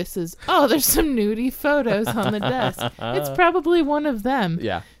notices, oh, there's some nudie photos on the desk. It's probably one of them.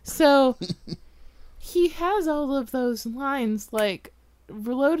 Yeah. So he has all of those lines like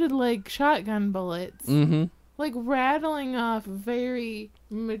reloaded like shotgun bullets, like rattling off very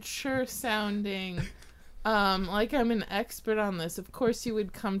mature sounding. Like I'm an expert on this. Of course, you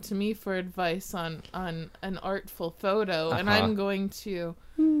would come to me for advice on an artful photo, and I'm going to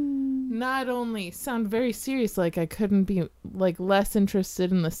not only sound very serious, like I couldn't be like less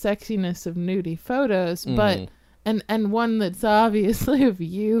interested in the sexiness of nudie photos, but and one that's obviously of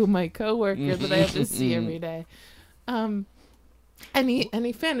you, my coworker, that I have to see every day. And he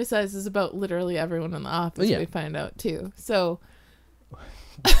fantasizes about literally everyone in the office. We find out too. So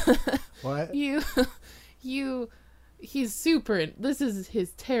What? He's super. This is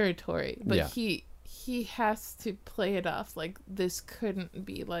his territory, but he has to play it off like this couldn't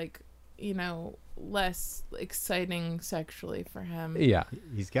be like, less exciting sexually for him. Yeah.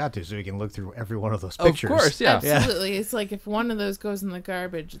 He's got to, so he can look through every one of those pictures. Of course, yeah. Absolutely. It's like if one of those goes in the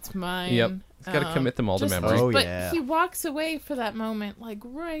garbage, it's mine. Yep. He's got to commit them all to memory. Oh, But yeah. he walks away for that moment, like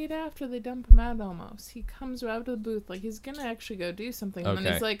right after they dump him out almost. He comes out of the booth like he's going to actually go do something. And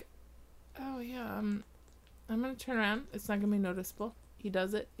then he's like, oh, yeah, I'm going to turn around. It's not going to be noticeable. He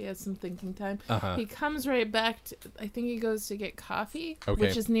does it. He has some thinking time. He comes right back to, I think he goes to get coffee,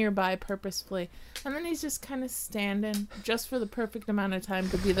 which is nearby purposefully. And then he's just kind of standing just for the perfect amount of time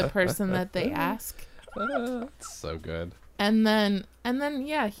to be the person that they ask. So good. And then,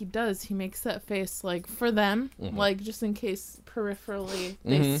 yeah, he does. He makes that face, like, for them, like, just in case peripherally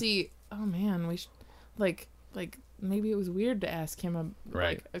they see, oh, man, we should, like, maybe it was weird to ask him,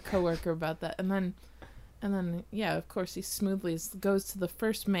 a coworker about that. And then, yeah, of course, he smoothly goes to the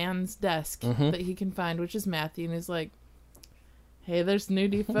first man's desk that he can find, which is Matthew, and he's like, hey, there's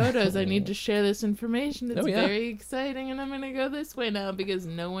nudie photos. I need to share this information. It's very exciting, and I'm going to go this way now because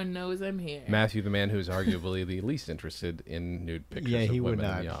no one knows I'm here. Matthew, the man who's arguably the least interested in nude pictures of women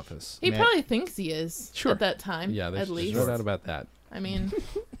in the office. He probably thinks he is at that time, yeah, at least. No doubt about that. I mean,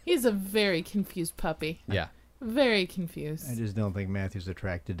 he's a very confused puppy. Yeah. Very confused. I just don't think Matthew's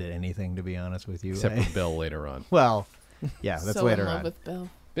attracted to anything, to be honest with you. Except for Bill later on. Well, yeah, that's so later in love on. with Bill.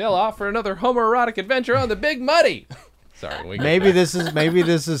 Bill, off for another homoerotic adventure on the Big Muddy. Sorry. Maybe this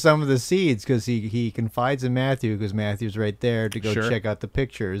is some of the seeds because he confides in Matthew because Matthew's right there to go check out the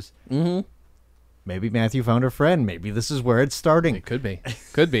pictures. Maybe Matthew found a friend. Maybe this is where it's starting. It could be.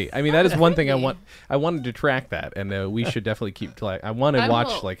 I mean, that is one thing I wanted to track that, and we should definitely keep track. I want to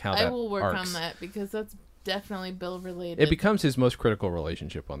watch how that I will work arcs. on that because that's definitely Bill related. It becomes his most critical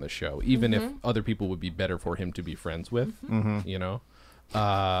relationship on the show, even if other people would be better for him to be friends with. You know.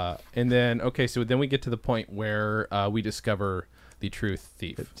 And then so then we get to the point where we discover the truth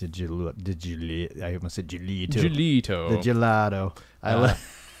thief. I almost said gelato. Gelato. The gelato.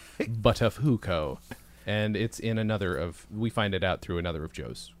 Buttafuoco. And it's in we find it out through another of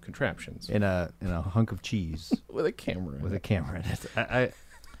Joe's contraptions. In a hunk of cheese. With a camera. With a camera in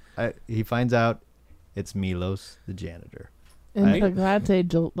it. He finds out it's Milos, the janitor. In flagrante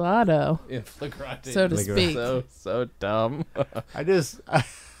gelato. In flagrante. So to speak. So dumb. Because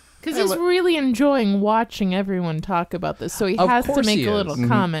he's really enjoying watching everyone talk about this, so he has to make a little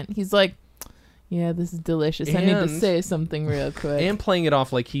comment. He's like, Yeah, this is delicious. I need to And- say something real quick. And playing it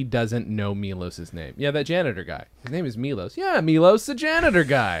off like he doesn't know Milos's name. Yeah, that janitor guy. His name is Milos. Yeah, Milos, the janitor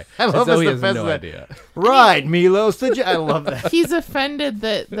guy. I love As though his he has defense no of that. idea. Right, Milos. I love that. He's offended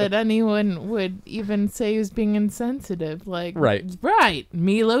that anyone would even say he was being insensitive. Like, Right.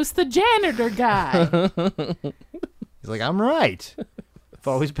 Milos the janitor guy. He's like, I'm right. I've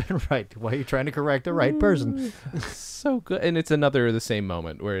always been right. Why are you trying to correct the right person? So good, and it's another the same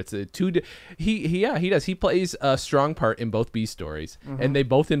moment where it's a he does. He plays a strong part in both B stories, and they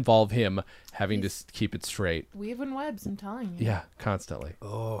both involve him having to keep it straight. Weaving webs, I'm telling you. Yeah, constantly.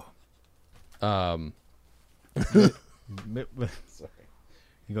 Oh. Um, Sorry.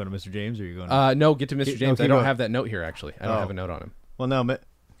 You going to Mr. James or you going to... no, get to Mr. James. Okay, I don't go. have that note here actually. I don't Oh. have a note on him. Well, no,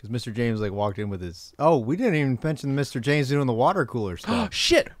 because Mr. James like walked in with his... Oh, we didn't even mention Mr. James doing the water cooler stuff.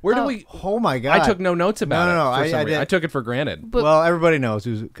 Shit, where do we? Oh my God. I took no notes about No, it. no, for I some reason. did. I took it for granted. But Well, everybody knows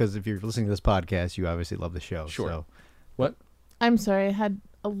because if you're listening to this podcast, you obviously love the show. Sure. So. What? I'm sorry, I had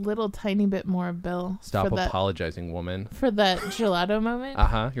a little tiny bit more Bill Stop for that apologizing, woman. for that gelato moment.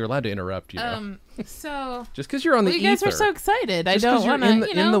 You're allowed to interrupt. You know, So just because you're on the you guys ether. were so excited. I Just 'cause don't you're want in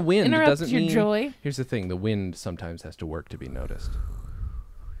to, the- in the wind, it interrupt doesn't your mean- joy. Here's the thing: the wind sometimes has to work to be noticed.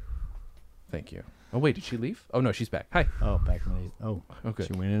 Thank you. Oh wait, did she leave? Oh no, she's back. Hi. Oh, back in the... Oh, Okay.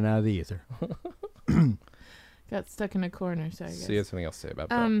 she went in and out of the ether. Got stuck in a corner. Sorry, guys. So you have something else to say about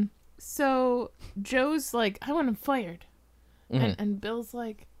Bill? So Joe's like, I want him fired, Mhm. and Bill's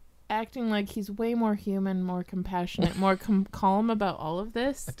like, acting like he's way more human, more compassionate, more calm about all of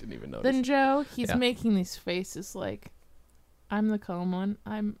this I didn't even notice. than Joe. He's Yeah. making these faces like, I'm the calm one.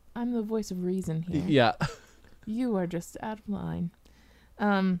 I'm the voice of reason here. Yeah. You are just out of line.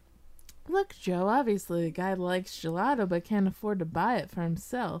 Look, Joe, obviously the guy likes gelato but can't afford to buy it for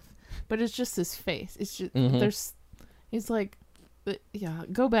himself. But it's just his face. It's just Mhm. he's like, yeah,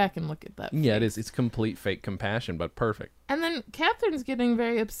 go back and look at that. Yeah, it face. is. It's complete fake compassion, but perfect. And then Catherine's getting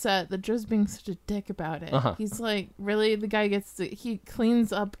very upset that Joe's being such a dick about it. Uh-huh. He's like, really? The guy he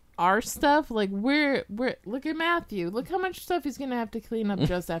cleans up our stuff? Like, look at Matthew. Look how much stuff he's going to have to clean up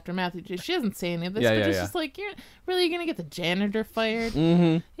just after Matthew. She doesn't say any of this, Yeah, but yeah, it's yeah. just like, you're really going to get the janitor fired?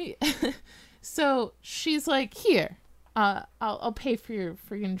 Mm-hmm. So she's like, here, I'll pay for your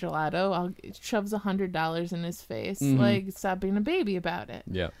freaking gelato. Shoves $100 in his face. Mhm. Like, stop being a baby about it.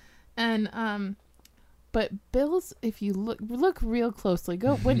 Yeah. And but Bill's, if you look real closely,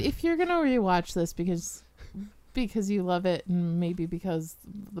 if you're gonna rewatch this because you love it and maybe because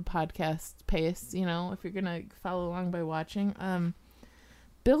the podcast pace, if you're gonna follow along by watching,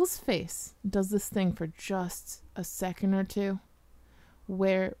 Bill's face does this thing for just a second or two,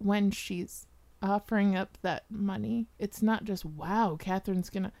 where when she's offering up that money, it's not just wow, Catherine's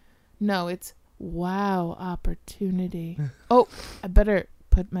gonna, no, it's wow, opportunity. Oh, I better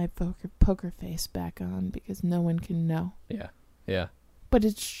put my poker face back on because no one can know. Yeah. Yeah. But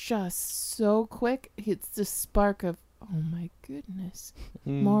it's just so quick. It's the spark of, oh my goodness,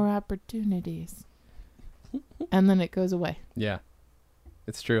 more opportunities. And then it goes away. Yeah.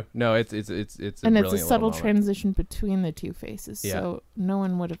 It's true. No, it's And it's a brilliant subtle little moment. transition between the two faces. Yeah. So no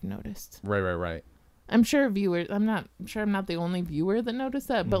one would have noticed. Right. I'm sure viewers, I'm not the only viewer that noticed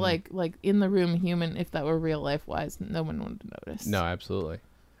that, but like in the room human, if that were real life wise, no one would have noticed. No, absolutely.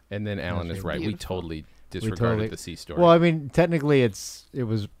 And then Alan is right. We Beautiful. totally disregarded totally- the C story. Well, I mean, technically it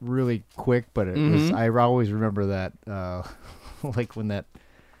was really quick, but it was. Mhm. I always remember that, like when that.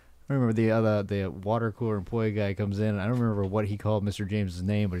 I remember the water cooler employee guy comes in. I don't remember what he called Mr. James's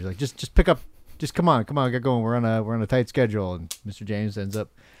name, but he's like, just pick up, just come on, get going. We're on a tight schedule, and Mr. James ends up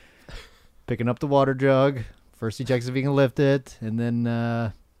picking up the water jug. First, he checks if he can lift it, and then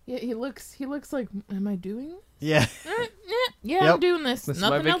Yeah, he looks like, am I doing this? yeah, Yeah, Yep. I'm doing this. This is my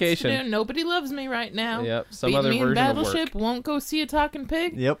Nothing else to vacation. do. Nobody loves me right now. Yep. Some Beat other me in version of work. Battleship. Won't go see a talking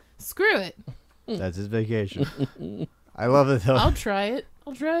pig. yep, Screw it. that's his vacation. I love it though. I'll try it.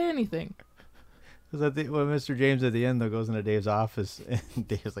 I'll try anything. Because when Mr. James at the end though goes into Dave's office and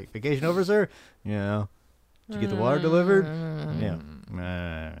Dave's like, "Vacation over, sir? Did you get the water delivered?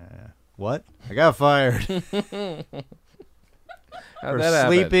 Yeah. What? I got fired How'd for that happen?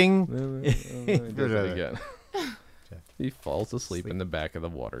 sleeping." He does it again. He falls asleep in the back of the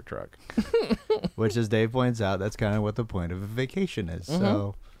water truck. Which, as Dave points out, that's kind of what the point of a vacation is.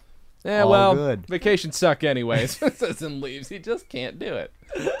 So Yeah, All well, good. vacations suck anyways. Says and leaves. He just can't do it.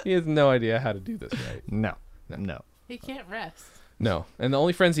 He has no idea how to do this right. no. He can't rest. No, and the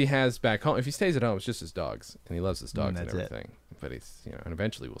only friends he has back home, if he stays at home, it's just his dogs, and he loves his dogs and that's it. everything. But he's, and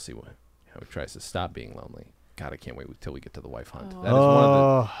eventually we'll see how he tries to stop being lonely. God, I can't wait till we get to the wife hunt. Oh. That is one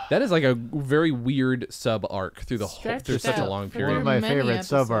of the. That is like a very weird sub arc through the whole Stretched through such a out long for one period. of my many favorite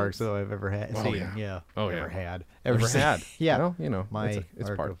sub episodes. arcs though I've ever had. Oh, seen. yeah. Yeah. Oh, ever yeah. had. Ever seen. had? Yeah. Well, you know, My it's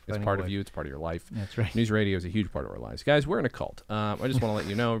arc part. of It's finding part a of way. you. It's part of your life. That's right. News radio is a huge part of our lives, guys. We're in a cult. I just want to let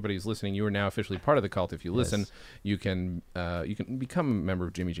you know, everybody who's listening, you are now officially part of the cult. If you listen, you can become a member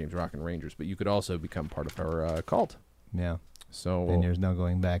of Jimmy James Rockin' Rangers, but you could also become part of our cult. Yeah. So And there's no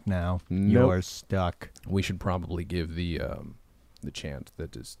going back now. Nope. You're stuck. we should probably give the chant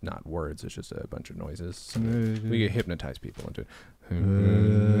that is not words; it's just a bunch of noises. So that we can hypnotize people into it.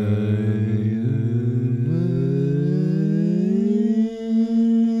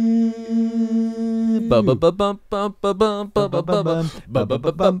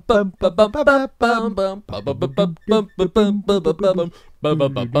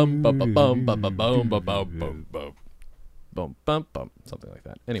 Something like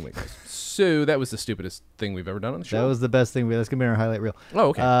that. Anyway, guys. So that was the stupidest thing we've ever done on the show. That was the best thing. That's gonna be our highlight reel. Oh,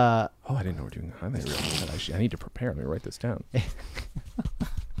 okay. Uh, Oh, I didn't know we were doing a highlight reel. I need to prepare. Let me write this down.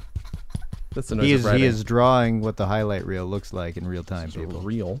 That's the noise he of is writing. he is drawing what the highlight reel looks like in real time, These are people.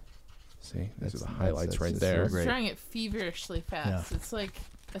 real. See, these are the highlights right that's there. so He's great. drawing it feverishly fast. It's like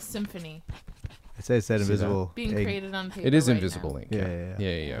a symphony It says that See that? invisible being ink. created on paper. It is right invisible now. ink. Yeah.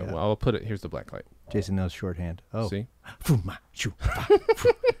 Yeah. Well, I'll put it. Here's the black light. Jason knows shorthand. Oh. See? Fuma, shoo, fa, fu.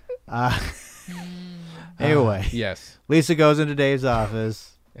 Anyway, Yes. Lisa goes into Dave's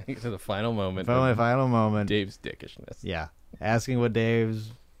office. To the final moment. Finally, of final moment. Dave's dickishness. Yeah. Asking what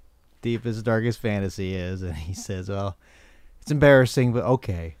Dave's deepest, darkest fantasy is. And he says, well, it's embarrassing, but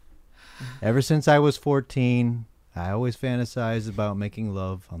okay. Ever since I was 14, I always fantasized about making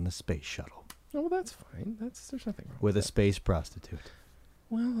love on the space shuttle Oh, well, that's fine. There's nothing wrong with a space prostitute.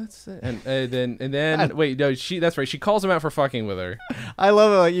 Well, that's it. And then wait, no, that's right. She calls him out for fucking with her. I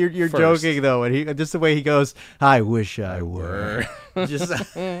love it. Like, you're First. joking though, and he just the way he goes. I wish I were. Just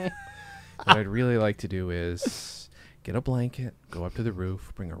What I'd really like to do is get a blanket, go up to the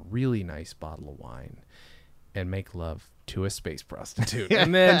roof, bring a really nice bottle of wine, and make love to a space prostitute.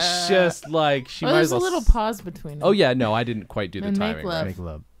 And then just like she Well, might there's as a well. little pause between them. Oh yeah, no, I didn't quite do the And make timing love. right. make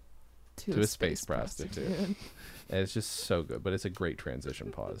love. to a space prostitute. And it's just so good, but it's a great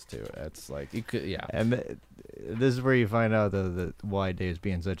transition pause too. It's like you could, yeah. And this is where you find out why Dave's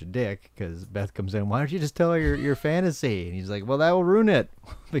being such a dick, because Beth comes in. Why don't you just tell her your fantasy? And he's like, well, that will ruin it,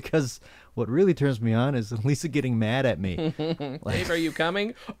 because what really turns me on is Lisa getting mad at me. Dave, are you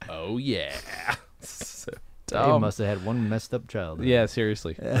coming? Oh yeah. So Dave dumb. must have had one messed up child. Yeah,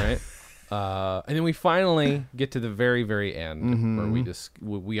 seriously, right? And then we finally get to the very, very end where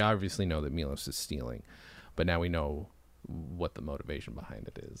we obviously know that Milos is stealing, but now we know what the motivation behind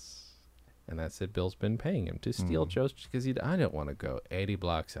it is, and that's that Bill's been paying him to steal Joe's because I don't want to go 80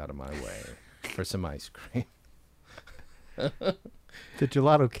 blocks out of my way for some ice cream. The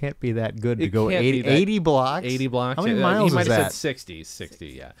gelato can't be that good to It go can't be 80, that- 80 blocks. 80 blocks. How many yeah, miles he might is have that? said 60.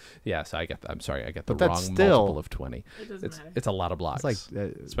 Yeah. Yeah. So I'm sorry. I got the But wrong that's still- multiple of 20. It doesn't It's matter. it's a lot of blocks, It's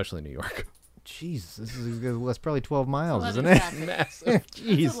like, especially in New York. jeez, that's probably 12 miles, It's a isn't lot of it? traffic. Massive. It's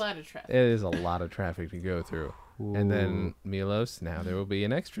Jeez. a lot of traffic. It is a lot of traffic to go through. And then Milos, now there will be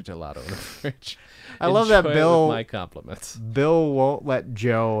an extra gelato in the fridge. I love that Enjoy it with Bill- my compliments. Bill won't let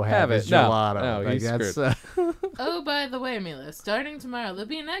Joe have Have his it. No. gelato. No, Like, he's that's, screwed. Oh, by the way, Mila, starting tomorrow, there'll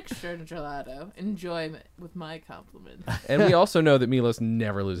be an extra gelato. Enjoy it with my compliments. And we also know that Milos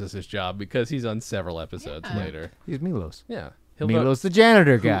never loses his job because he's on several episodes Yeah. later. he's Milos. Yeah. He'll Milos, the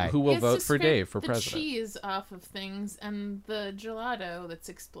janitor vote, guy. who will It's to vote for scrape Dave for the president. cheese off of things and the gelato that's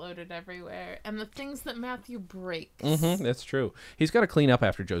exploded everywhere and the things that Matthew breaks. That's true. He's got to clean up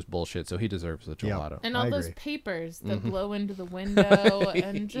after Joe's bullshit, so he deserves the Yeah. gelato. And I all those agree. papers that blow into the window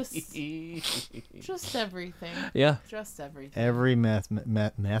and just everything. Yeah. Just everything. Every mess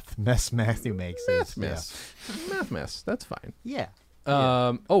Matthew makes is Math mess. That's fine. Yeah.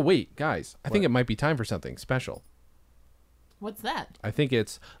 Oh, wait, guys. I think it might be time for something special. What's that? I think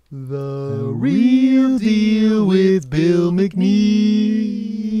it's The Real Deal with Bill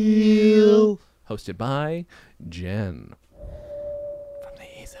McNeil. hosted by Jen. From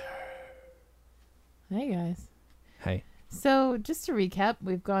the ether. Hey, guys. Hey. So, just to recap,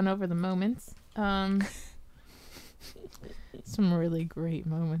 we've gone over the moments. Some really great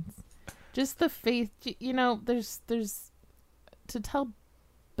moments. Just the faith, there's to tell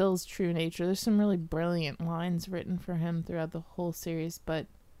Bill's true nature, there's some really brilliant lines written for him throughout the whole series, but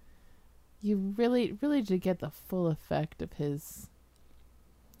you really to get the full effect of his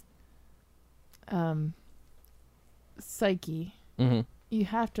psyche, Mm-hmm. you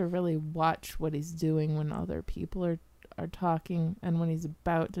have to really watch what he's doing when other people are talking and when he's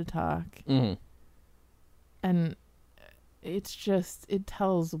about to talk. Mm-hmm. and it's just, it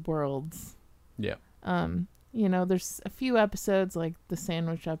tells worlds. Yeah. You know, there's a few episodes like the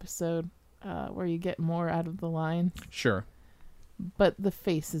sandwich episode where you get more out of the lines, Sure. but the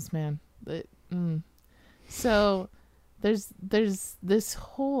faces, man, so there's this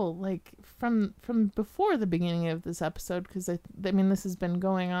whole, like, from before the beginning of this episode, because I mean this has been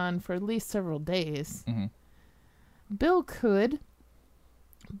going on for at least several days. Mm-hmm. Bill could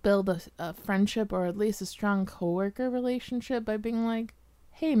build a friendship or at least a strong coworker relationship by being like,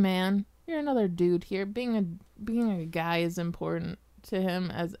 hey man, you're another dude here. Being a guy is important to him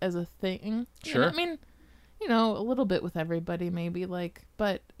as a thing. Sure. I mean, you know, a little bit with everybody maybe, like,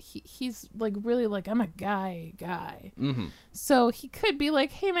 but he's like really like, I'm a guy. Mm-hmm. So he could be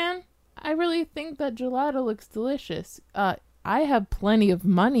like, hey man, I really think that gelato looks delicious. I have plenty of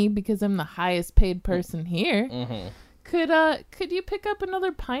money because I'm the highest paid person here. Mm-hmm. Could you pick up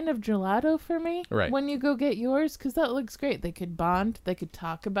another pint of gelato for me Right. when you go get yours? Because that looks great. They could bond. They could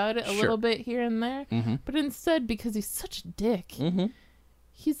talk about it a Sure. little bit here and there. Mm-hmm. But instead, because he's such a dick, Mm-hmm.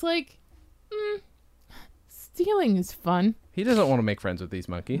 he's like, stealing is fun. He doesn't want to make friends with these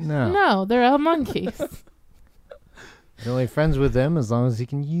monkeys. No, they're all monkeys. He's only friends with them as long as he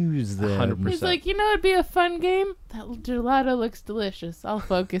can use them. 100%. He's like, you know, it'd be a fun game. That gelato looks delicious. I'll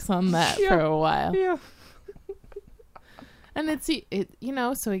focus on that for a while. Yeah. And you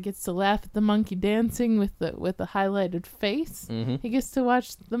know, so he gets to laugh at the monkey dancing with the highlighted face. Mm-hmm. He gets to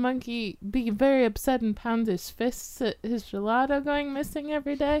watch the monkey be very upset and pound his fists at his gelato going missing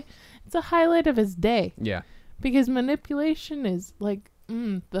every day. It's a highlight of his day Yeah. because manipulation is like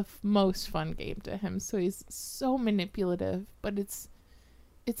the most fun game to him. So he's so manipulative, but it's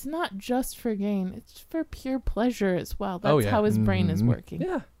not just for gain. It's for pure pleasure as well. That's how his brain is working.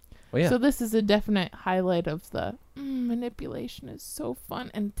 Yeah. Well, yeah. So this is a definite highlight of the manipulation is so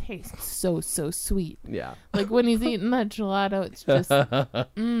fun and tastes so sweet. Yeah. Like when he's eating that gelato, it's just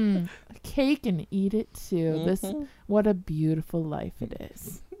cake and eat it too. This, what a beautiful life it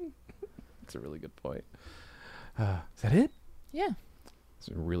is. That's a really good point. Is that it? Yeah. It's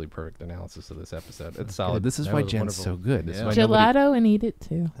a really perfect analysis of this episode. That's It's solid. good. This is That why was Jen's wonderful. so good. This is Yeah. why nobody- Gelato and eat it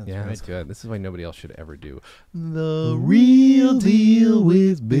too. yeah, that's good. This is why nobody else should ever do. The Real Deal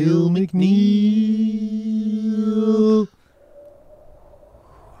with Bill McNeil.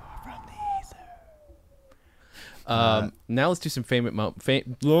 Now let's do some famous moment. Famous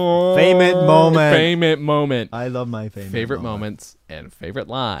moment. Famous moment. I love my Favorite moments and favorite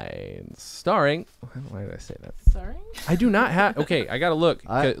lines. Starring. Why did I say that? Sorry. I do not have. Okay, I gotta look.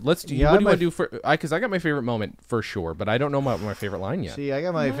 Let's do. yeah, what do you my- want to do for? Because I got my favorite moment for sure, but I don't know about my favorite line yet. See, I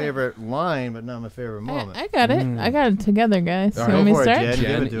got my favorite line, but not my favorite moment. I got it. I got it together, guys. All So right. let me Go for it, start. Jen. Give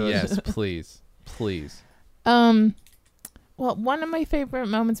Jen, it to us. yes, please, please. Well, one of my favorite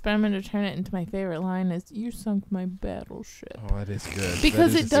moments, but I'm going to turn it into my favorite line, is "You sunk my battleship." Oh, that is good.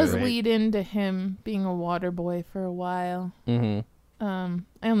 Because That is it does good. lead into him being a water boy for a while. Mm-hmm.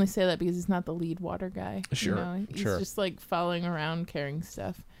 I only say that because he's not the lead water guy. Sure, You know? He's sure. just like following around carrying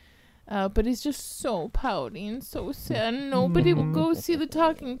stuff. But he's just so pouty and so sad. And nobody will go see the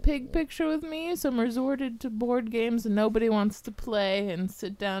talking pig picture with me, so I'm resorted to board games and nobody wants to play and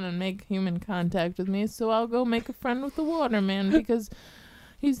sit down and make human contact with me. So I'll go make a friend with the waterman because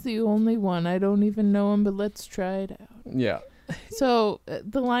he's the only one. I don't even know him, but let's try it out. Yeah, So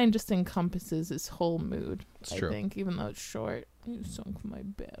the line just encompasses his whole mood, it's I true. think, even though it's short. You sunk my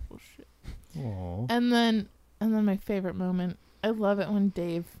battleship. Aw. And then my favorite moment, I love it when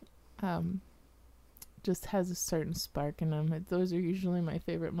Dave just has a certain spark in him. Those are usually my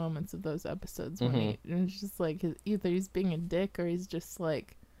favorite moments of those episodes when it's just like either he's being a dick or he's just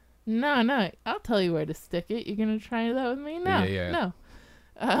like, no, I'll tell you where to stick it. You're gonna try that with me? No, Yeah.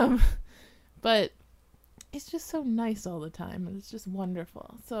 no. But it's just so nice all the time, and it's just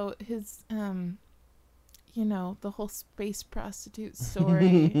wonderful. So his you know, the whole space prostitute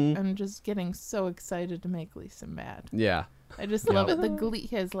story. I'm just getting so excited to make Lisa mad. Yeah, I just love it. The glee,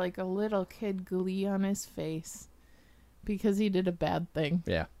 he has like a little kid glee on his face because he did a bad thing.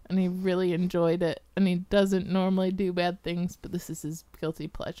 yeah. And he really enjoyed it. And he doesn't normally do bad things, but this is his guilty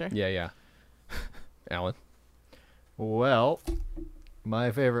pleasure. Yeah. Alan. Well,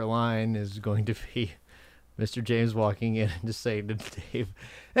 my favorite line is going to be Mr. James walking in and just saying to Dave,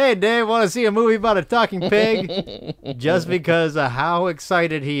 "Hey, Dave, want to see a movie about a talking pig?" Just because of how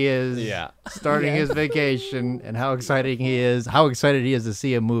excited he is starting his vacation and how excited he is to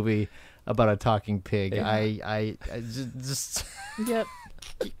see a movie about a talking pig. Yeah. I just Yep.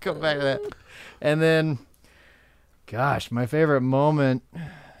 come back to that. And then, gosh, my favorite moment.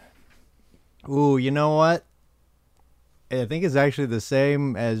 Ooh, you know what? I think it's actually the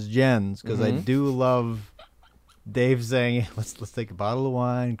same as Jen's because I do love Dave saying, let's take a bottle of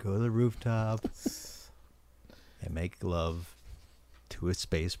wine, go to the rooftop, and make love to a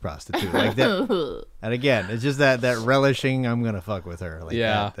space prostitute like that. And again, it's just that relishing. I'm gonna fuck with her. Like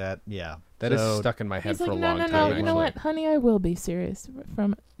Yeah. That is so, stuck in my head He's for like, a no, long no, time. no. Actually. You know what, honey? I will be serious.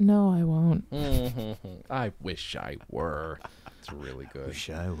 No, I won't. I wish I were. It's really good. Wish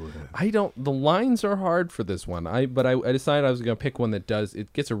I were. I don't. The lines are hard for this one. I decided I was going to pick one that does.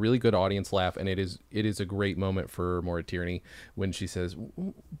 It gets a really good audience laugh, and it is a great moment for Maura Tierney when she says,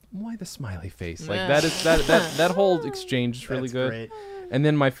 "Why the smiley face?" Like that whole exchange is really That's good. great. And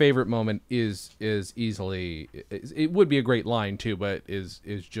then my favorite moment is easily. It would be a great line too, but is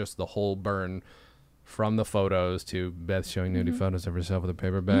just the whole burn. From the photos to Beth showing nudie photos of herself with a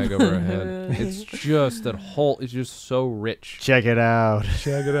paper bag over her head. It's just that whole. It's just so rich. Check it out.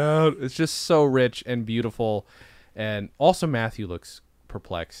 Check it out. It's just so rich and beautiful, and also Matthew looks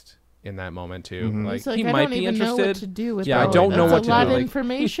perplexed in that moment too. Like It's like, he I might don't be even interested. know what to do with Yeah, that. I don't know That's what to a lot do. of Like,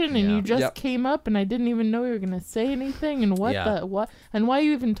 information, and Yeah. you just Yep. came up, and I didn't even know you were gonna say anything, and what and why are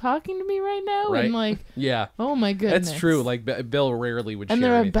you even talking to me right now? Right. And like, Yeah, oh my goodness, that's true. Like Bill rarely would and share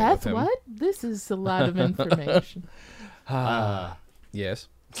they're a anything Beth. with him. What? This is a lot of information. Yes.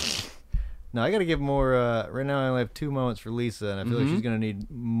 No, I gotta give more. Right now, I only have 2 moments for Lisa, and I feel like she's gonna need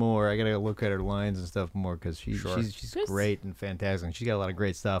more. I gotta look at her lines and stuff more because she's Just- great and fantastic. She's got a lot of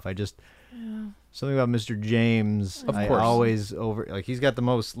great stuff. I just something about Mr. James. Of I course. always he's got the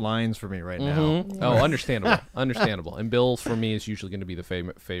most lines for me right now. Mhm. Oh, understandable. And Bill's for me is usually going to be the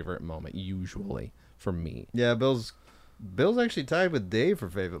favorite moment. Usually for me. Yeah, Bill's actually tied with Dave for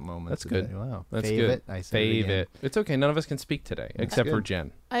favorite moments. That's good. Wow, That's favorite. good. I said it again. It's okay. None of us can speak today except for good.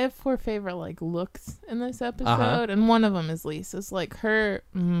 Jen. I have 4 favorite looks in this episode, and one of them is Lisa's. Like her,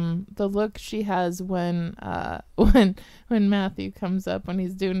 the look she has when Matthew comes up when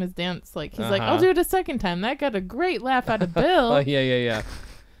he's doing his dance. Like he's like, I'll do it a second time. That got a great laugh out of Bill. Yeah.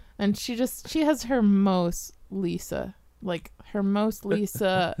 And she has her most Lisa, I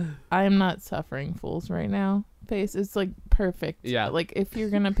am not suffering fools right now face. It's like perfect. Yeah. Like if you're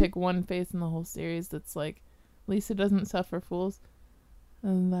gonna pick one face in the whole series that's like Lisa doesn't suffer fools,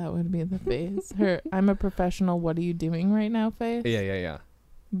 then that would be the face. Her I'm a professional, what are you doing right now face. Yeah.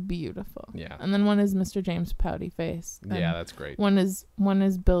 Beautiful. Yeah. And then one is Mr. James' pouty face. And Yeah, that's great. one is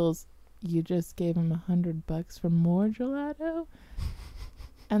Bill's, you just gave him $100 for more gelato.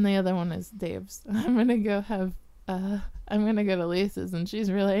 And the other one is Dave's. I'm gonna go to Lisa's, and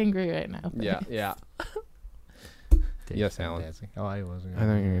she's really angry right now. Yeah. Yes, Alan. Fantastic. Oh, I wasn't. I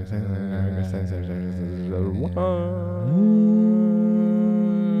thought you were going to say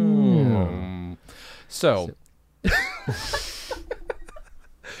So,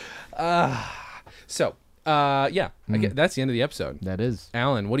 that's the end of the episode. That is.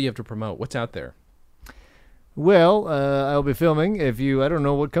 Alan, what do you have to promote? What's out there? Well, I'll be filming. I don't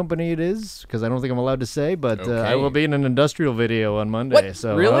know what company it is because I don't think I'm allowed to say, but I Okay. will be in an industrial video on Monday. What?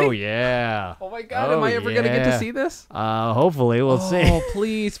 So, Really? Oh yeah. Oh my God, Oh, am I ever going to get to yeah. see this? Hopefully we'll see. Oh,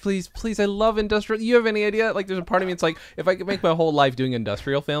 please. I love industrial. You have any idea? Like, there's a part of me, it's like, if I could make my whole life doing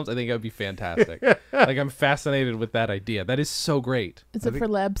industrial films, I think it would be fantastic. Like, I'm fascinated with that idea. That is so great. Is it for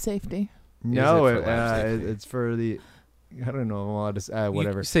lab safety? No, Is it for lab safety? it's for the. I don't know. I'm allowed to say,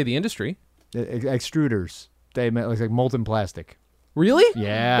 whatever. You say the industry. Extruders. They meant like molten plastic. Really?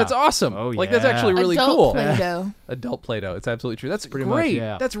 Yeah. That's awesome. Oh, Like, that's yeah. actually really Adult cool. Play-Doh. Adult Play-Doh. It's absolutely true. That's Pretty much, great.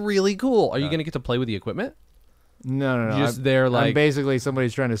 yeah. That's really cool. Are you going to get to play with the equipment? No. Just I'm, there, I'm like... basically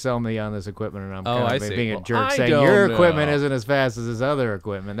somebody's trying to sell me on this equipment, and I'm Oh, I kind of see. being a Well, jerk I saying don't your equipment know. isn't as fast as this other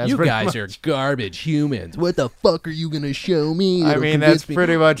equipment. That's You pretty guys much, are garbage humans. What the fuck are you going to show me? I that'll mean, convince that's me?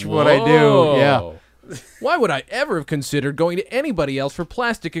 pretty much what I do. Yeah. Whoa. Why would I ever have considered going to anybody else for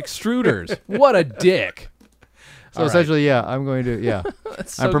plastic extruders? What a dick. So All right. essentially, yeah, I'm going to, yeah.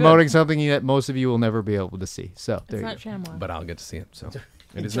 That's so I'm good. promoting something that most of you will never be able to see. So there It's you not go. ShamWow. But I'll get to see it. So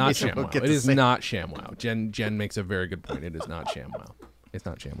it is Jimmy not said we'll ShamWow. get It to is see it. not ShamWow. Jen makes a very good point. It is not ShamWow. It's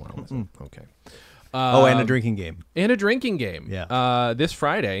not ShamWow. Is it? Okay. Oh, and a drinking game. And a drinking game. Yeah. This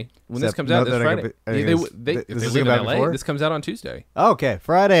Friday, when Except this comes out, not this that I Friday. could be- I think If this they is live in about LA, before? this comes out on Tuesday Okay,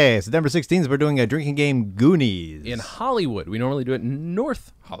 Friday, September 16th, we're doing a drinking game, Goonies. in Hollywood. We normally do it in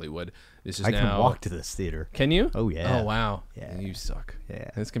North Hollywood. This is I now. can walk to this theater. Can you? Oh, yeah. Oh wow. Yeah. You suck. Yeah.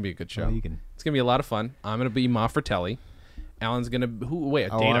 It's gonna be a good show. Well, you can. It's gonna be a lot of fun. I'm gonna be Ma Fratelli. Alan's gonna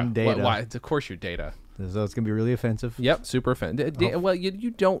Data. I'm Data. Why? Of course you're Data. So it's going to be really offensive. Yep, super offensive. Well, you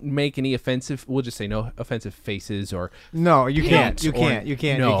don't make any offensive. We'll just say no offensive faces or. No, you can't. You or- can't. You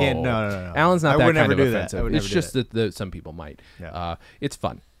can't. No. You can't. No. Alan's not I that would kind never of do that. offensive. I would It's never do just that. that some people might. Yeah. It's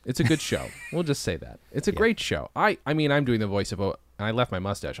fun. It's a good show. We'll just say that. It's a great show. I mean, I'm doing the voice of And I left my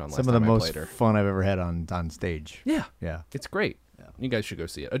mustache on last Some of the time I most played her. fun I've ever had on stage. Yeah. Yeah. It's great. You guys should go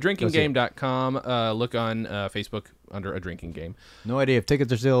see it. Go see it. adrinkinggame.com. Look on Facebook under A Drinking Game. No idea if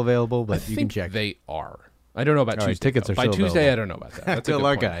tickets are still available, but I you think can check. they are. I don't know about All right, Tuesday. tickets though. are By still Tuesday, available. I don't know about that. That's a Good good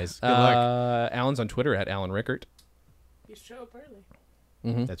luck, point. guys. Good luck. Alan's on Twitter at Alan Rickert. You show up early.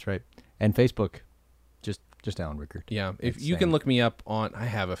 Mm-hmm. That's right. And Facebook, just Alan Rickert. Yeah, if That's you can same. look me up on, I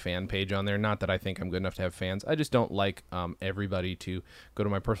have a fan page on there. Not that I think I'm good enough to have fans. I just don't like everybody to go to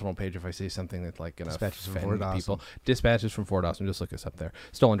my personal page if I say something that's like gonna Dispatches from offend Fort people. Awesome. Dispatches from Fort Awesome. Just look us up there.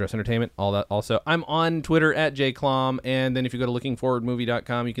 Stolen Dress Entertainment. All that. Also, I'm on Twitter at jclom, and then if you go to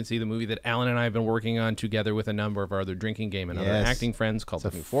lookingforwardmovie.com, you can see the movie that Alan and I have been working on together with a number of our other drinking game and other Yes. acting friends called It's a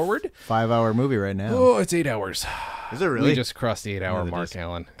Looking Forward. 5-hour movie right now. Oh, it's 8 hours. Is it really? We just crossed the 8-hour Yeah, they mark, just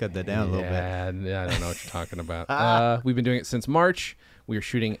Alan. cut that down a little bit. Yeah, I don't know what you're talking about. We've been doing it since March. We are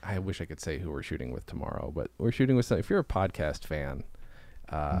shooting. I wish I could say who we're shooting with tomorrow, but we're shooting with. If you're a podcast fan,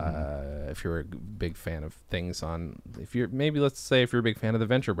 if you're a big fan of things on, if you're let's say if you're a big fan of the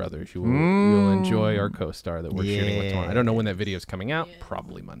Venture Brothers, you'll enjoy our co-star that we're shooting with tomorrow. I don't know when that video is coming out.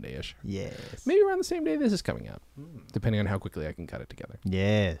 Probably Monday-ish. Yes. Maybe around the same day this is coming out, depending on how quickly I can cut it together.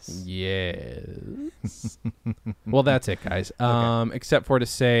 Yes. Yes. Well, that's it, guys. Except for to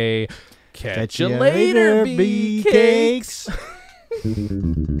say, catch you ya later, bee cakes.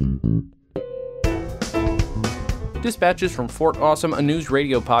 Dispatches from Fort Awesome, a news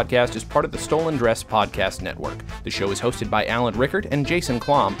radio podcast, is part of the Stolen Dress Podcast Network. The show is hosted by Alan Rickert and Jason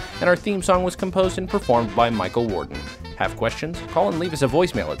Klom, and our theme song was composed and performed by Michael Warden. Have questions? Call and leave us a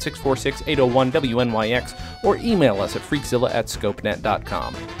voicemail at 646-801-WNYX or email us at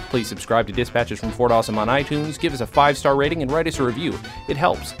freakzilla@scopenet.com. Please subscribe to Dispatches from Fort Awesome on iTunes, give us a 5-star rating, and write us a review. It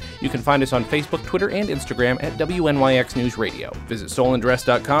helps. You can find us on Facebook, Twitter, and Instagram at WNYX News Radio. Visit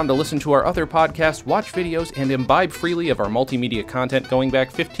stolendress.com to listen to our other podcasts, watch videos, and imbibe freely of our multimedia content going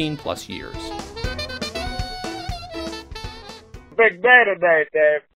back 15-plus years. Big day today, Dave.